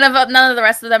 Like none of the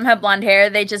rest of them have blonde hair.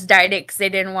 They just dyed it because they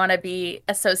didn't want to be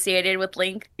associated with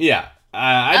Link. Yeah,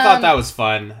 I thought that was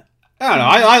fun. I don't know.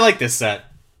 I like this set.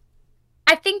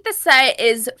 I think the set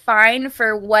is fine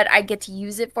for what I get to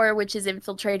use it for, which is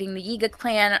infiltrating the Yiga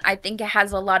clan. I think it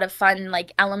has a lot of fun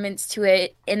like elements to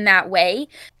it in that way.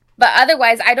 But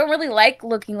otherwise, I don't really like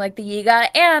looking like the Yiga,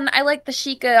 and I like the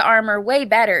Sheikah armor way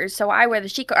better. So I wear the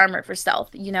Sheikah armor for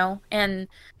stealth, and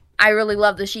I really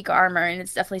love the Sheikah armor, and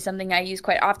it's definitely something I use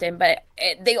quite often, but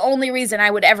the only reason I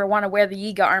would ever want to wear the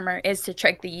Yiga armor is to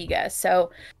trick the Yiga,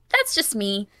 so that's just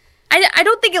me. I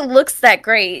don't think it looks that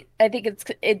great. I think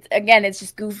it's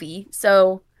just goofy,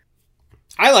 so.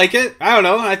 I like it. I don't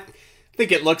know. I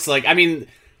think it looks like, I mean,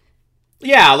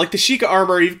 yeah, like the Sheikah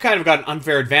armor, you've kind of got an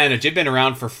unfair advantage. It's been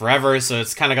around for forever, so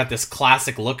it's kind of got this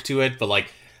classic look to it, but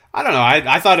like, I don't know,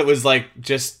 I thought it was like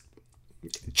just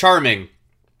charming.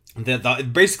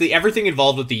 Basically everything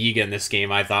involved with the Yiga in this game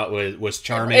I thought was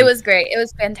charming. It was great. It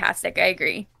was fantastic. I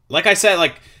agree. Like I said,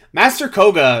 like Master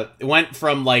Koga went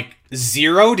from like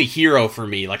 0 to hero for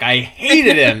me. Like I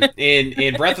hated him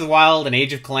in Breath of the Wild and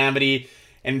Age of Calamity,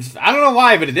 and I don't know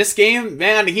why, but in this game,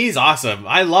 man, he's awesome.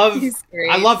 I love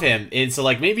him, and so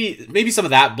like maybe some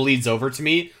of that bleeds over to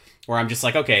me, where I'm just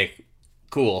like, okay,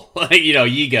 cool,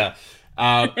 Yiga.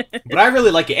 But I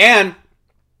really like it, and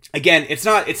again, it's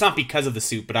not because of the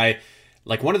suit, but I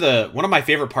like one of my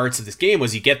favorite parts of this game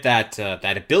was you get that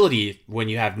ability when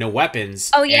you have no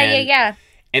weapons. Oh yeah, yeah.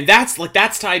 And that's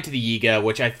tied to the Yiga,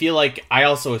 which I feel like I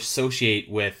also associate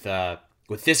with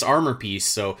this armor piece.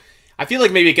 So I feel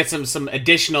like maybe it gets some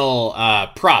additional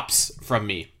props from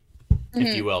me,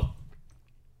 if you will.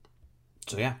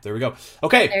 So yeah, there we go.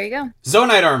 Okay, there you go.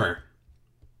 Zonaite armor.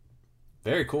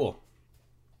 Very cool.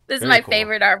 This is my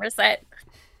favorite armor set.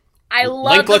 I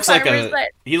love Link looks like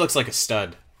he looks like a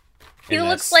stud. He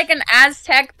looks like an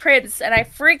Aztec prince, and I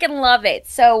freaking love it.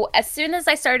 So as soon as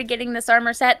I started getting this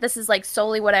armor set, this is like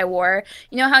solely what I wore.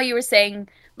 You know how you were saying,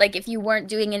 like, if you weren't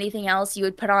doing anything else, you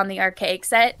would put on the archaic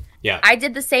set? Yeah. I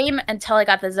did the same until I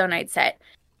got the Zonaite set.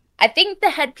 I think the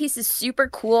headpiece is super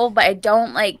cool, but I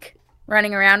don't like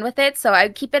running around with it, so I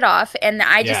keep it off. And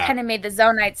I just kind of made the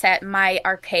Zonaite set my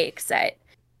archaic set.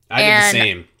 I did the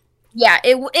same. Yeah,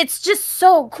 it's just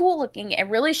so cool looking. It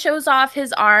really shows off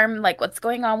his arm, like what's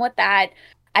going on with that.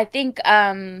 I think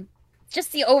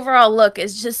just the overall look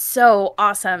is just so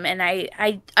awesome, and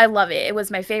I love it. It was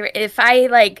my favorite. If I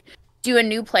like do a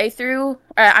new playthrough,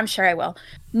 I'm sure I will.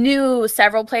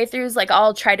 Several playthroughs, like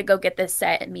I'll try to go get this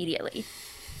set immediately.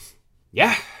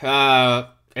 Yeah,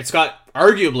 it's got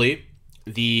arguably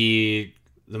the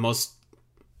most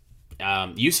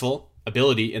useful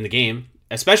ability in the game.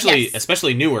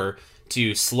 Especially newer,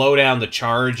 to slow down the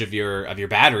charge of your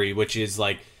battery, which is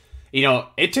like,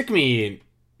 it took me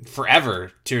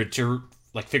forever to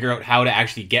like figure out how to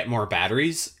actually get more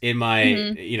batteries in my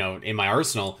in my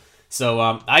arsenal. So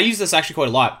I use this actually quite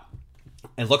a lot.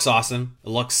 It looks awesome. It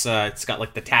looks it's got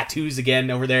like the tattoos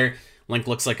again over there. Link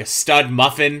looks like a stud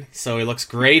muffin, so he looks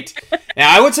great.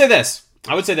 Now I would say this.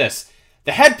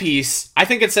 The headpiece, I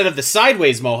think instead of the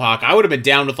sideways mohawk, I would have been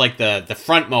down with like the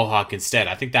front mohawk instead.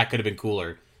 I think that could have been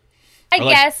cooler. I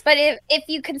guess, but if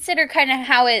you consider kind of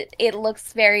how it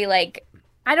looks very like,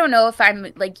 I don't know if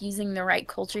I'm like using the right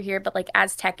culture here, but like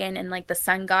Aztecan and like the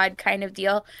sun god kind of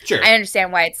deal. Sure. I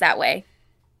understand why it's that way.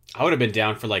 I would have been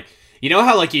down for like,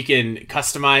 how like you can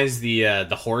customize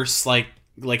the horse like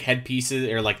headpieces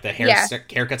or like the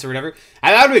haircuts or whatever.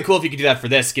 That would be cool if you could do that for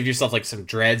this. Give yourself like some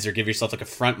dreads or give yourself like a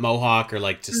front mohawk or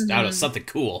like just I don't know, something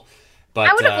cool. But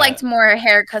I would have liked more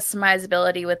hair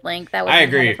customizability with Link. That would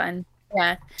have been kind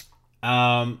of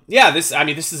fun. Yeah.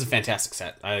 This is a fantastic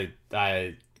set.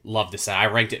 I love this set. I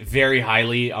ranked it very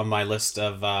highly on my list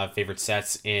of favorite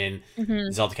sets in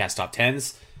Zelda Cast Top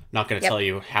 10s. Not going to tell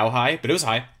you how high, but it was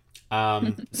high.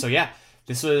 So yeah,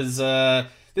 this is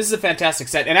a fantastic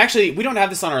set. And actually, we don't have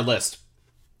this on our list,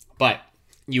 but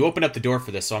you opened up the door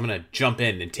for this, so I'm going to jump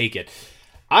in and take it.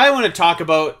 I want to talk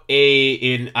about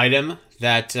an item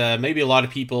that maybe a lot of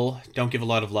people don't give a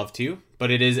lot of love to,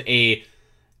 but it is a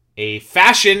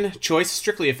fashion choice,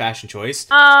 strictly a fashion choice.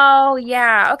 Oh,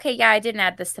 yeah. Okay, yeah, I didn't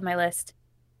add this to my list.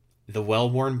 The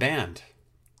well-worn band.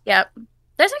 Yep.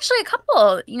 There's actually a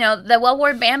couple, the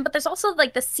well-worn band, but there's also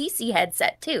like the CC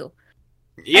headset, too.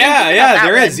 Yeah,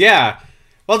 there is, yeah.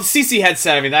 Well, the CC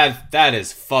headset, I mean, that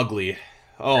is fugly.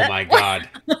 Oh my god.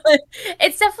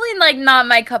 It's definitely like not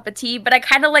my cup of tea, but I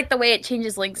kind of like the way it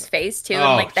changes Link's face too, and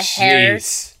like the hair.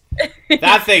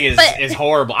 That thing is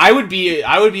horrible. I would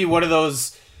be one of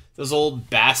those old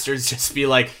bastards, just be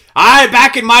like,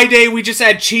 back in my day we just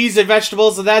had cheese and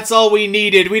vegetables and that's all we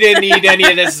needed. We didn't need any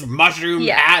of this mushroom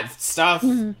hat stuff.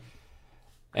 Mm-hmm.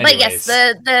 But yes,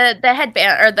 the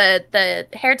headband or the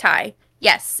hair tie,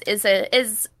 yes, is a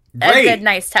good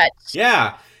nice touch.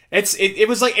 Yeah. It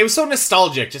was so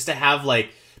nostalgic just to have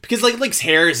because Link's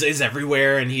hair is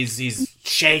everywhere and he's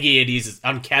shaggy and he's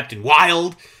unkempt and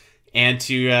wild, and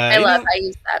I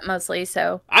use that mostly,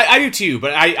 so I do too,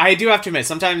 but I do have to admit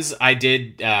sometimes I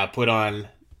did put on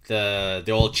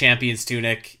the old champion's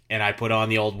tunic and I put on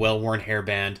the old well-worn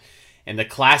hairband and the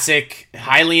classic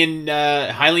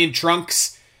Hylian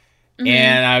trunks.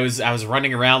 And I was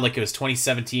running around like it was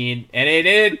 2017, and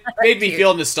it made me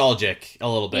feel nostalgic a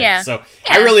little bit. Yeah. So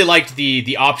I really liked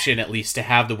the option, at least, to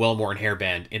have the well-worn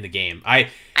hairband in the game. I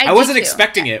wasn't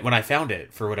expecting it when I found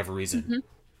it for whatever reason. Mm-hmm.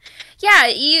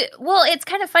 Yeah, well, it's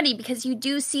kind of funny because you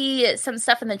do see some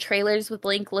stuff in the trailers with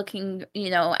Link looking,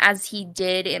 as he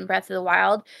did in Breath of the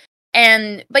Wild.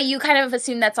 But you kind of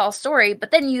assume that's all story,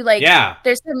 but then you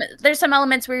there's some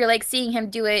elements where you're like seeing him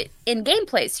do it in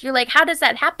gameplay. So you're like, how does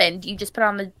that happen? Do you just put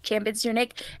on the champion's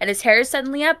tunic and his hair is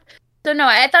suddenly up? So no,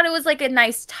 I thought it was like a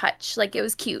nice touch. Like it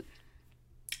was cute.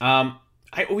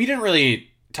 We didn't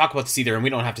really talk about this either, and we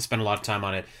don't have to spend a lot of time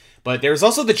on it. But there's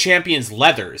also the champion's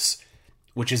leathers,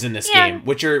 which is in this game,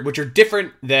 which are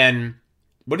different than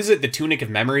what is it, the Tunic of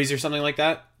Memories or something like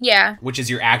that? Yeah. Which is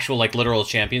your actual, like, literal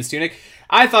Champions tunic.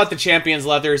 I thought the Champions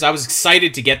leathers, I was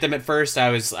excited to get them at first.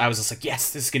 I was just like,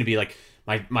 yes, this is going to be, like,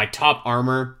 my top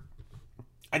armor.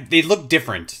 They look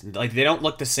different. Like, they don't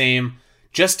look the same.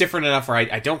 Just different enough where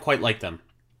I don't quite like them.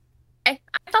 I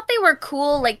thought they were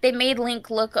cool. Like, they made Link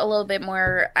look a little bit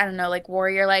more, I don't know, like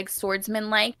warrior-like,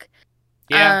 swordsman-like.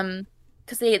 Yeah.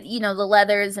 Because they, the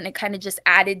leathers, and it kind of just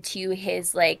added to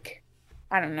his, like,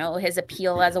 I don't know, his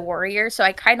appeal as a warrior. So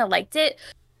I kind of liked it.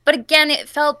 But again, it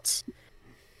felt,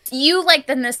 you like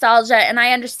the nostalgia, and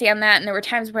I understand that. And there were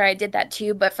times where I did that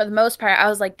too. But for the most part, I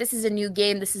was like, this is a new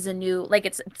game. This is a new, like,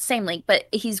 it's the same Link, but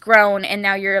he's grown. And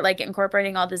now you're, like,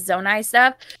 incorporating all this Zonai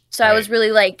stuff. So Right. I was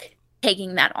really, like,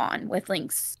 taking that on with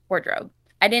Link's wardrobe.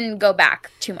 I didn't go back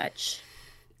too much.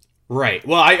 Right.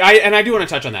 Well, I do want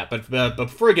to touch on that. But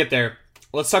before we get there,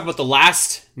 let's talk about the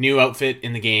last new outfit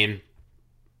in the game,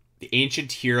 the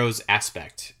Ancient Heroes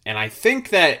aspect. And I think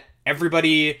that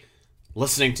everybody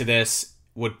listening to this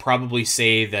would probably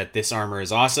say that this armor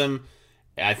is awesome.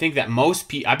 I think that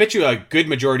I bet you a good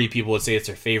majority of people would say it's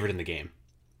their favorite in the game.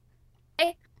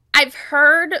 I've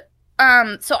heard,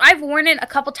 so I've worn it a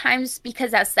couple times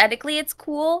because aesthetically it's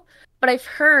cool, but I've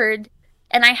heard,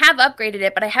 and I have upgraded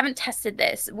it, but I haven't tested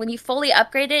this. When you fully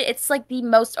upgrade it, it's like the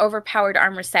most overpowered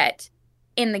armor set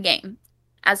in the game,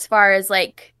 as far as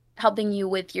like helping you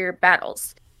with your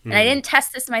battles. And I didn't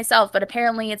test this myself, but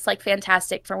apparently it's like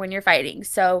fantastic for when you're fighting.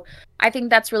 So I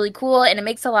think that's really cool, and it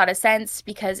makes a lot of sense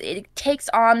because it takes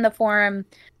on the form.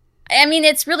 I mean,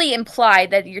 it's really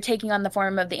implied that you're taking on the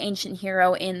form of the ancient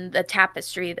hero in the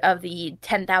tapestry of the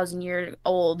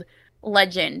 10,000-year-old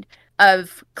legend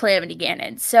of Calamity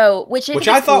Ganon. So, which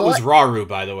I thought was Rauru,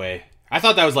 by the way. I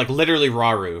thought that was like literally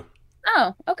Rauru.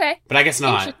 Oh, okay. But I guess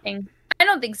not. Interesting. I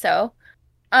don't think so.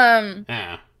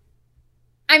 Yeah.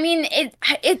 I mean,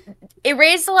 it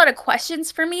raised a lot of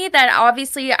questions for me that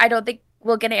obviously I don't think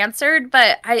will get answered,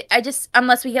 but I just,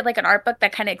 unless we get like an art book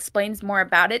that kind of explains more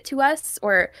about it to us,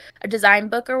 or a design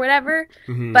book or whatever.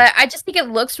 Mm-hmm. But I just think it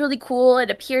looks really cool. It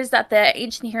appears that the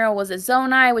ancient hero was a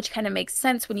Zonai, which kind of makes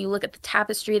sense when you look at the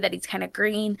tapestry, that he's kind of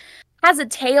green. Has a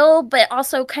tail, but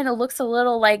also kind of looks a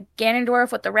little like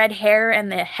Ganondorf with the red hair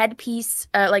and the headpiece,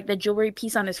 like the jewelry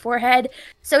piece on his forehead.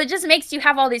 So it just makes you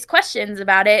have all these questions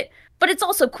about it, but it's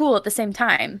also cool at the same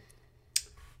time.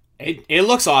 It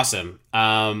looks awesome.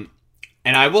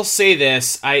 And I will say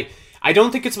this, I don't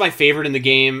think it's my favorite in the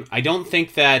game. I don't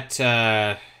think that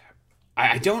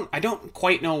I don't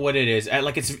quite know what it is.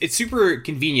 Like it's super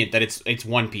convenient that it's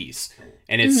one piece,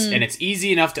 and it's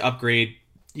easy enough to upgrade.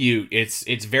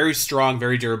 It's very strong,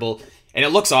 very durable, and it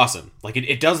looks awesome. Like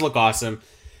it does look awesome.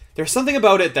 There's something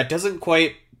about it that doesn't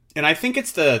quite, and I think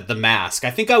it's the mask. I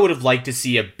think I would have liked to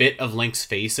see a bit of Link's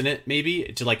face in it, maybe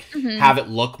to like have it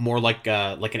look more like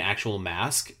an actual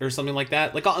mask or something like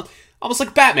that, like almost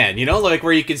like Batman, like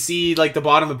where you can see like the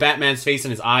bottom of Batman's face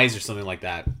and his eyes or something like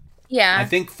that. Yeah, I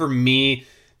think for me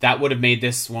that would have made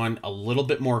this one a little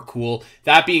bit more cool.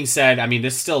 That being said, I mean,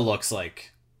 this still looks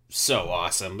like so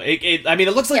awesome. It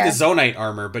looks like the Zonite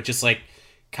armor, but just like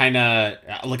kind of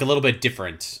like a little bit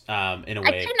different in a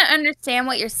way. I kind of understand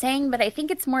what you're saying, but I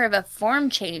think it's more of a form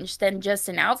change than just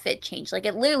an outfit change. Like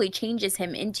it literally changes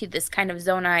him into this kind of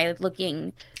Zonai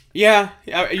looking. Yeah,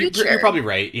 you're probably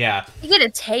right. Yeah, you get a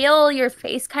tail, your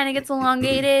face kind of gets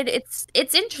elongated.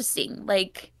 It's interesting.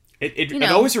 Like it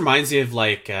always reminds me of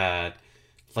like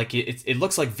it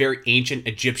looks like very ancient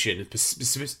Egyptian,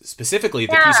 specifically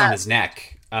the piece on his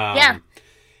neck.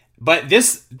 But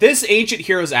this Ancient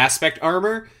Heroes aspect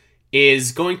armor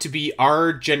is going to be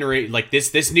our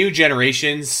this new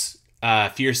generation's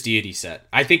Fierce Deity set.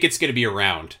 I think it's going to be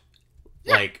around.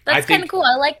 Yeah, like that's kind of cool.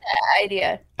 I like that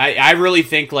idea. I really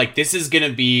think like this is going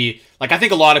to be like, I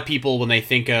think a lot of people when they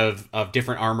think of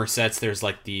different armor sets, there's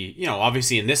like the,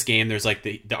 obviously in this game there's like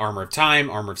the Armor of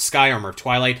Time, Armor of Sky, Armor of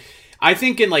Twilight. I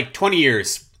think in like 20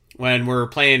 years when we're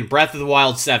playing Breath of the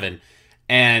Wild 7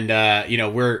 and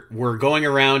we're going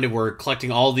around and we're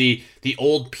collecting all the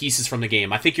old pieces from the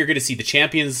game, I think you're going to see the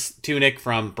Champion's Tunic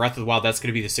from Breath of the Wild. That's going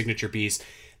to be the signature piece.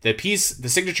 The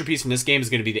signature piece from this game is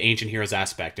going to be the Ancient Heroes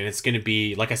aspect, and it's going to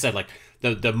be, like I said, like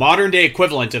the modern day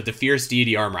equivalent of the Fierce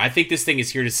Deity armor. I think this thing is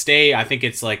here to stay. I think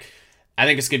it's going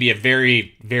to be a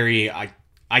very, very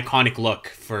iconic look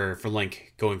for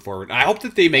Link going forward. I hope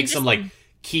that they make some like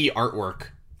key artwork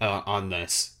on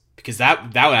this, because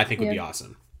that I think would be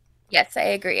awesome. Yes, I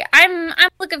agree. I'm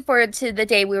looking forward to the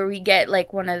day where we get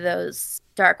like one of those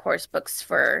Dark Horse books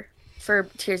for for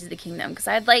Tears of the Kingdom,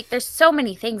 because there's so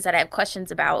many things that I have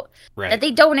questions about that Right.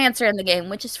 they don't answer in the game,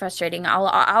 which is frustrating.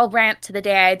 I'll rant to the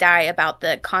day I die about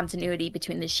the continuity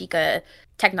between the Sheikah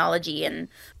technology and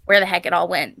where the heck it all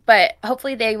went. But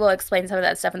hopefully they will explain some of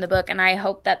that stuff in the book, and I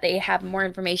hope that they have more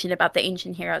information about the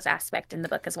ancient heroes aspect in the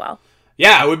book as well.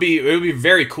 Yeah, it would be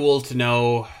very cool to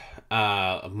know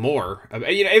more.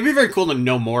 It'd be very cool to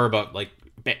know more about like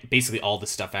basically all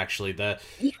this stuff. Actually,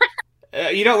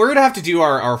 we're gonna have to do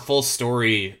our full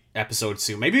story episode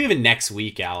soon. Maybe even next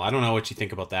week, Al. I don't know what you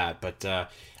think about that, but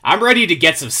I'm ready to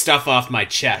get some stuff off my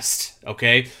chest.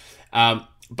 Okay,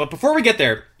 but before we get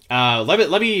there,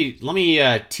 let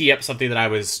me tee up something that I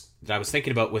was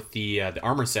thinking about with the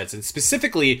armor sets, and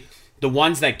specifically the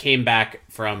ones that came back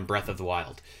from Breath of the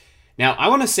Wild. Now, I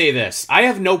want to say this. I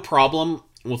have no problem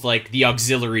with, like, the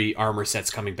auxiliary armor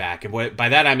sets coming back. And by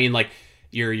that, I mean, like,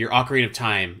 your Ocarina of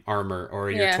Time armor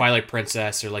or your Twilight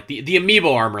Princess or, like, the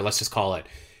amiibo armor, let's just call it.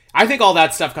 I think all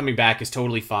that stuff coming back is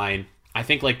totally fine. I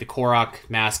think, like, the Korok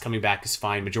mask coming back is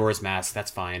fine. Majora's Mask, that's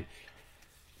fine.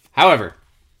 However,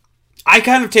 I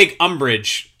kind of take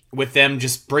umbrage with them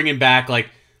just bringing back, like,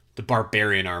 the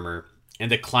Barbarian armor and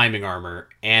the climbing armor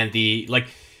and the, like...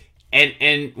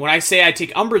 And when I say I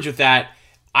take umbrage with that,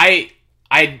 I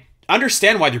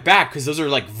understand why they're back, because those are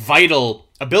like vital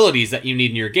abilities that you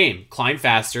need in your game. Climb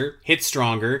faster, hit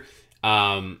stronger.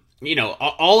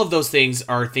 All of those things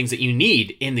are things that you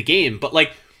need in the game. But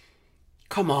like,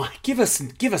 come on, give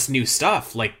us new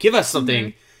stuff. Like, give us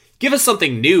something, give us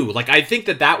something new. Like, I think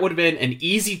that would have been an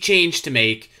easy change to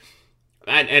make.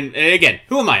 And again,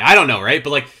 who am I? I don't know, right?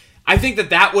 But like, I think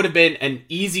that would have been an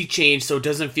easy change, so it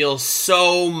doesn't feel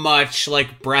so much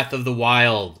like Breath of the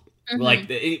Wild. Like,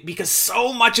 because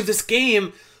so much of this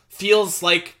game feels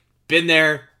like been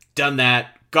there, done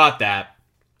that, got that.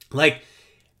 Like,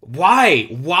 why?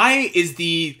 Why is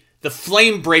the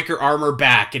Flame Breaker armor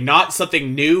back and not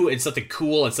something new and something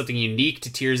cool and something unique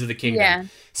to Tears of the Kingdom? Yeah.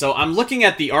 So I'm looking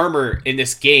at the armor in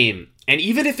this game, and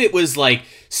even if it was like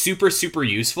super, super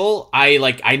useful,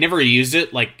 I never used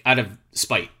it, like, out of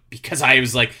spite. Because I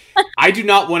was like, I do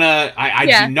not want to.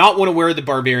 I do not want to wear the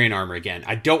Barbarian armor again.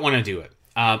 I don't want to do it.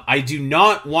 I do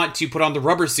not want to put on the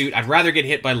rubber suit. I'd rather get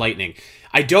hit by lightning.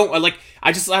 I don't like.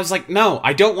 I was like, no,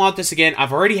 I don't want this again.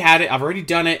 I've already had it. I've already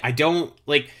done it. I don't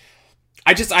like.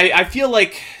 I feel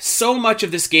like so much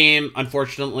of this game,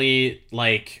 unfortunately,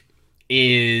 like,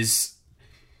 is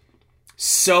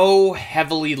so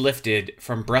heavily lifted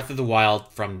from Breath of the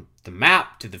Wild, from the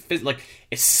map to the like.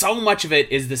 It's so much of it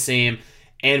is the same.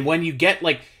 And when you get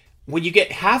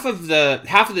half of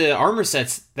the armor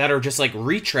sets that are just like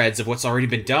retreads of what's already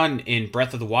been done in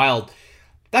Breath of the Wild,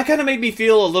 that kind of made me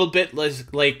feel a little bit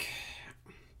like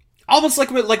almost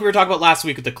like we were talking about last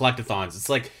week with the collectathons. It's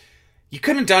like, you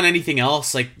couldn't have done anything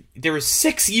else. Like, there was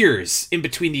 6 years in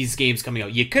between these games coming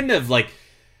out. You couldn't have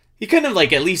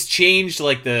at least changed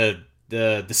like the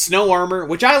snow armor,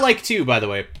 which I like too, by the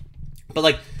way. But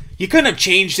like, you couldn't have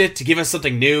changed it to give us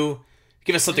something new.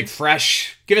 Give us something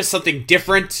fresh. Give us something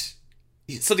different.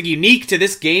 Something unique to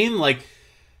this game. Like,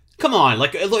 come on.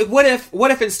 Like, what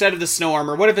if instead of the snow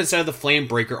armor, what if instead of the flame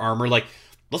breaker armor, like,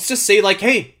 let's just say, like,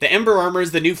 hey, the ember armor is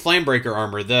the new flame breaker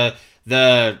armor. The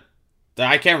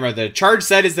I can't remember. The charge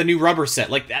set is the new rubber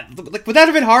set. Like, that, like, would that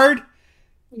have been hard?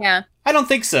 Yeah. I don't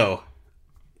think so.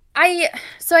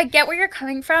 So I get where you're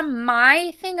coming from.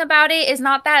 My thing about it is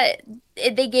not that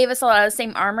they gave us a lot of the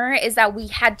same armor, is that we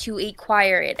had to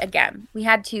acquire it again. We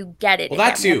had to get it. Well,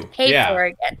 again. that too. We had to pay Yeah. for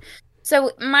it again.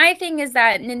 So my thing is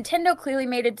that Nintendo clearly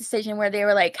made a decision where they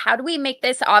were like, how do we make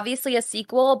this obviously a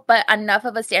sequel, but enough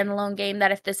of a standalone game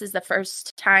that if this is the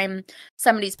first time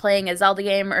somebody's playing a Zelda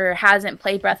game or hasn't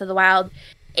played Breath of the Wild,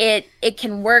 it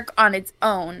can work on its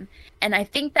own. And I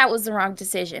think that was the wrong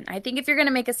decision. I think if you're going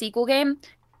to make a sequel game,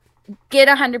 get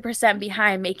 100%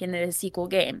 behind making it a sequel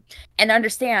game and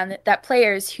understand that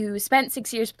players who spent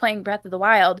 6 years playing Breath of the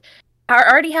Wild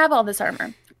already have all this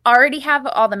armor, already have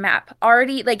all the map,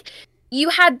 already, like, you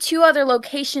had 2 other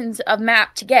locations of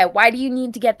map to get. Why do you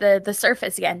need to get the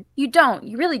surface again? You don't.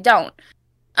 You really don't.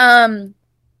 The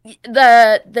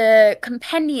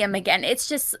compendium again, it's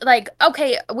just like,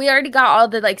 okay, we already got all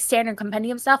the like standard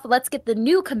compendium stuff. Let's get the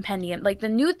new compendium, like the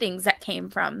new things that came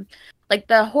from, like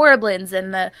the Horriblins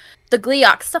and the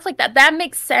Gleeok, stuff like that. That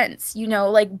makes sense, you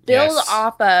know, like build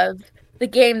off of the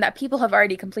game that people have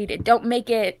already completed. Don't make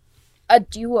it a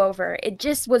do-over. It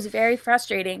just was very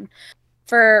frustrating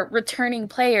for returning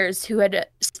players who had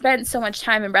spent so much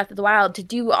time in Breath of the Wild to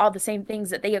do all the same things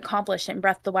that they accomplished in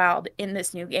Breath of the Wild in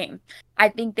this new game. I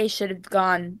think they should have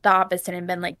gone the opposite and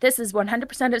been like, this is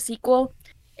 100% a sequel.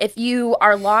 If you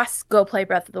are lost, go play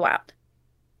Breath of the Wild.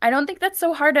 I don't think that's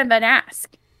so hard of an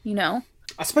ask, you know?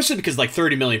 Especially because like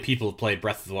 30 million people have played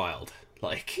Breath of the Wild.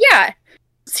 Like, Yeah,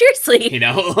 seriously. you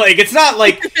know, like it's not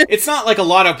like a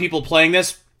lot of people playing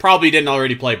this probably didn't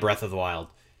already play Breath of the Wild.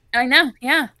 I know,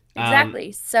 yeah,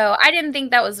 exactly. So I didn't think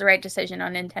that was the right decision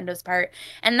on Nintendo's part.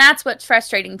 And that's what's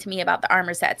frustrating to me about the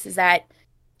armor sets is that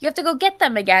you have to go get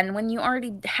them again when you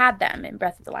already had them in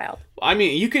Breath of the Wild. I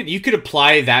mean, you could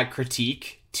apply that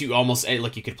critique to almost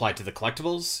like you could apply it to the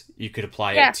collectibles. You could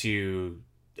apply it to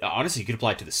honestly, you could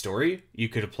apply it to the story. You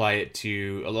could apply it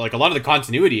to like a lot of the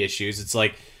continuity issues. It's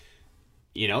like,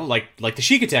 you know, like the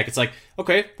Sheik attack. It's like,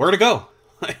 okay, where to go?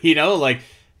 You know, like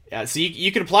so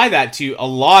you could apply that to a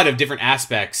lot of different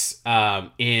aspects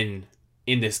in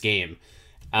this game.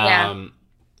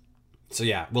 So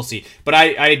yeah, we'll see. But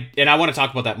I want to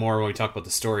talk about that more when we talk about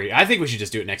the story. I think we should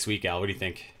just do it next week, Al. What do you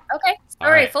think? Okay. All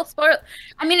right. Full spoil.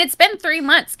 I mean, it's been 3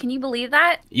 months. Can you believe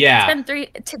that? Yeah. It's been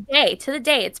to the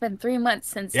day. It's been 3 months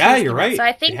since. Yeah, you're right. So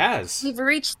I think it has. We've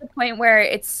reached the point where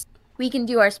we can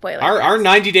do our spoilers. Our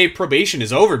 90-day probation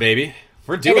is over, baby.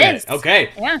 We're doing it.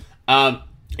 Okay. Yeah.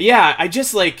 Yeah. I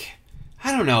just like,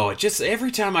 I don't know. Just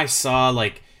every time I saw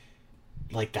like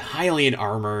the Hylian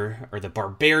armor or the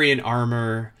Barbarian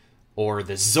armor or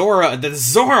the Zora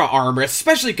armor,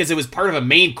 especially because it was part of a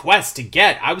main quest to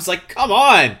get. I was like, come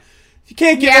on. You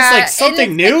can't give us like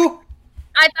something new? Like,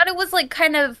 I thought it was like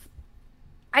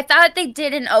I thought they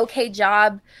did an okay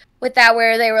job with that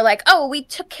where they were like, oh, we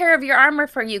took care of your armor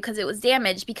for you because it was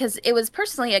damaged because it was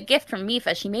personally a gift from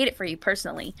Mipha. She made it for you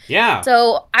personally. Yeah.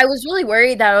 So I was really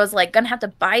worried that I was like going to have to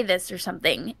buy this or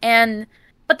something.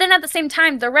 But then at the same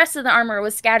time, the rest of the armor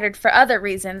was scattered for other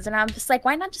reasons. And I'm just like,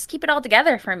 why not just keep it all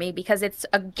together for me? Because it's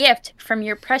a gift from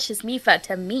your precious Mipha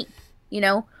to me. You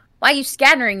know? Why are you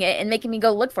scattering it and making me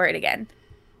go look for it again?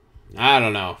 I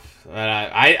don't know.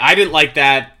 I didn't like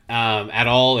that at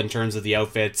all in terms of the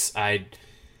outfits. I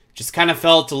just kind of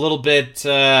felt a little bit,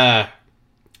 a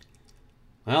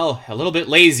little bit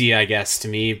lazy, I guess, to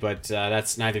me. But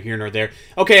that's neither here nor there.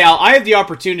 Okay, Al, I have the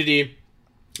opportunity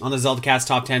on the ZeldaCast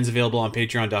Top 10s available on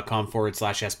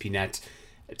patreon.com/spnet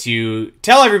to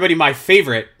tell everybody my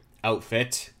favorite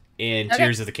outfit in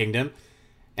Tears of the Kingdom.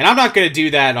 And I'm not going to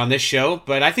do that on this show,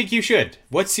 but I think you should.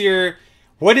 What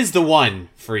is the one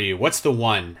for you? What's the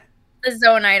one? The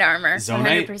Zonite armor.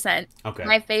 Zonite? 100%. Okay.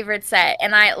 My favorite set.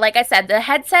 And like I said, the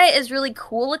headset is really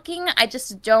cool looking. I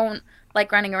just don't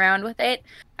like running around with it.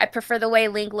 I prefer the way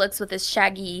Link looks with his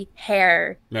shaggy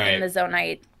hair in the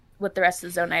Zonite. With the rest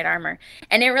of the Zonite armor.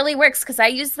 And it really works because I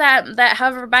use that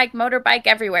hoverbike, motorbike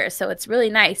everywhere, so it's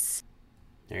really nice.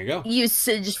 There you go.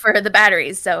 Usage for the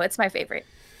batteries, so it's my favorite.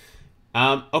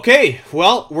 Okay,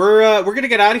 well, we're gonna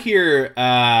get out of here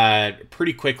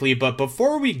pretty quickly, but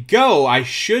before we go, I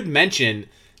should mention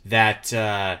that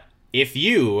if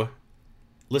you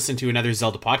listen to another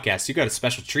Zelda podcast, you got a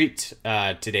special treat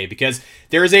today because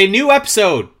there is a new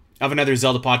episode of another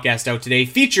Zelda podcast out today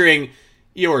featuring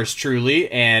yours truly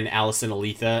and Allison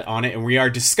Aletha on it, and we are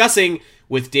discussing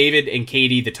with David and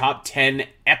Katie the top 10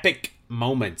 epic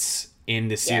moments in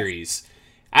the series.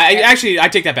 Actually, I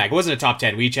take that back. It wasn't a top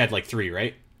 10. We each had like 3,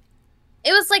 right?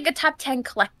 It was like a top 10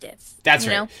 collective. That's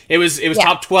right. Know? It was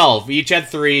top 12. We each had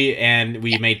 3, and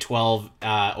we made 12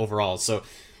 overall. So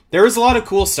there was a lot of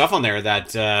cool stuff on there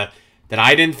that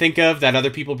I didn't think of, that other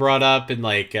people brought up, and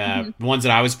like ones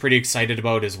that I was pretty excited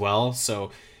about as well.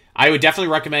 So I would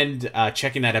definitely recommend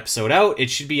checking that episode out. It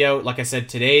should be out, like I said,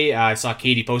 today. I saw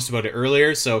Katie post about it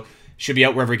earlier, so should be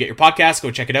out wherever you get your podcast.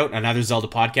 Go check it out. Another Zelda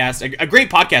podcast. A great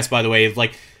podcast, by the way.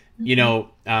 Like, you know,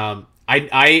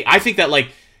 I think that, like,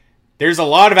 there's a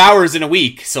lot of hours in a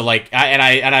week. So, like,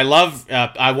 I love,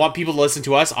 I want people to listen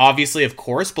to us, obviously, of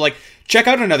course, but, like, check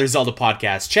out another Zelda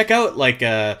podcast. Check out, like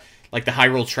the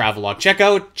Hyrule Travelogue. Check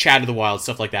out Chat of the Wild,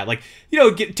 stuff like that. Like, you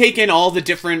know, take in all the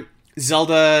different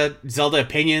Zelda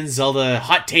opinions, Zelda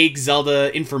hot takes,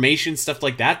 Zelda information, stuff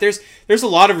like that. There's a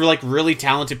lot of like really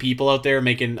talented people out there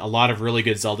making a lot of really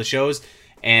good Zelda shows,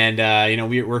 and you know,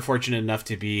 we're fortunate enough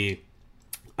to be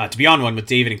on one with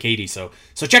David and Katie. So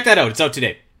check that out. It's out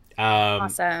today.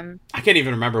 Awesome. I can't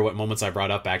even remember what moments I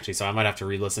brought up actually, so I might have to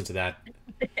re-listen to that.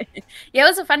 Yeah, it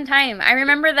was a fun time. I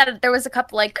remember that there was a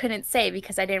couple I couldn't say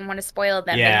because I didn't want to spoil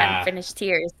them. Yeah. They hadn't finished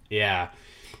Tears. Yeah.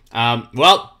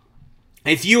 Well,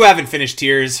 if you haven't finished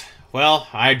Tears, well,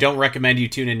 I don't recommend you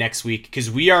tune in next week because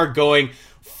we are going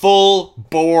full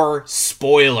bore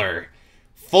spoiler.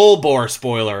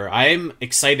 I'm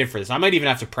excited for this. I might even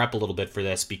have to prep a little bit for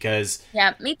this because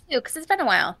yeah, me too. Because it's been a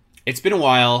while. It's been a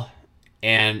while,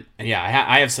 and yeah,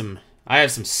 I have some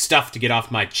stuff to get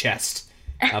off my chest.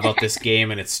 about this game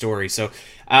and its story. So,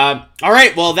 all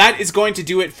right, well, that is going to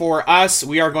do it for us.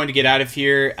 We are going to get out of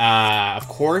here. Of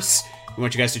course, we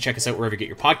want you guys to check us out wherever you get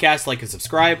your podcast, like and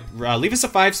subscribe, leave us a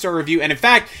 5-star review. And in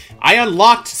fact, I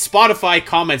unlocked Spotify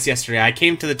comments yesterday. I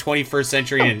came to the 21st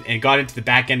century and got into the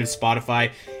back end of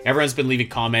Spotify. Everyone's been leaving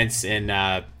comments, and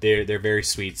they're very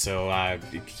sweet. So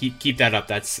keep that up.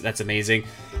 That's amazing.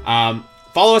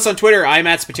 Follow us on Twitter. I'm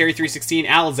at Spiteri316.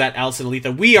 Al's at Allison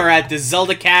Aletha. We are at the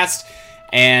Zelda Cast.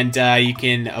 And you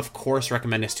can, of course,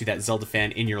 recommend us to that Zelda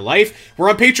fan in your life. We're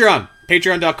on Patreon.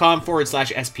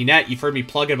 Patreon.com/SPNet. You've heard me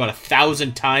plug it about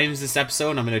 1,000 times this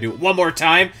episode, and I'm going to do it one more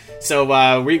time.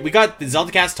 So we got the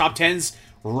Zelda Cast Top 10s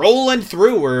rolling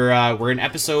through. We're in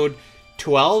episode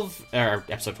 12, or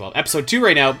episode 2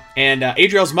 right now. And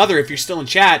Adriel's mother, if you're still in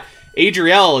chat,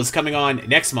 Adriel is coming on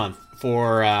next month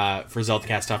for Zelda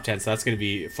Cast Top 10, so that's going to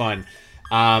be fun.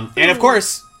 And of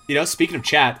course, you know, speaking of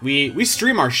chat, we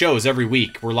stream our shows every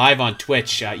week. We're live on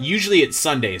Twitch. Usually it's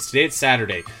Sundays. Today it's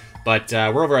Saturday. But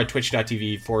we're over at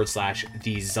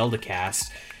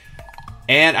twitch.tv/TheZeldaCast.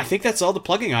 And I think that's all the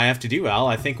plugging I have to do, Al.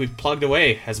 I think we've plugged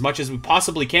away as much as we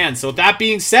possibly can. So with that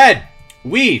being said,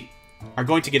 we are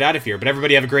going to get out of here. But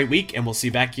everybody have a great week, and we'll see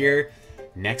you back here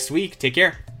next week. Take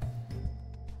care.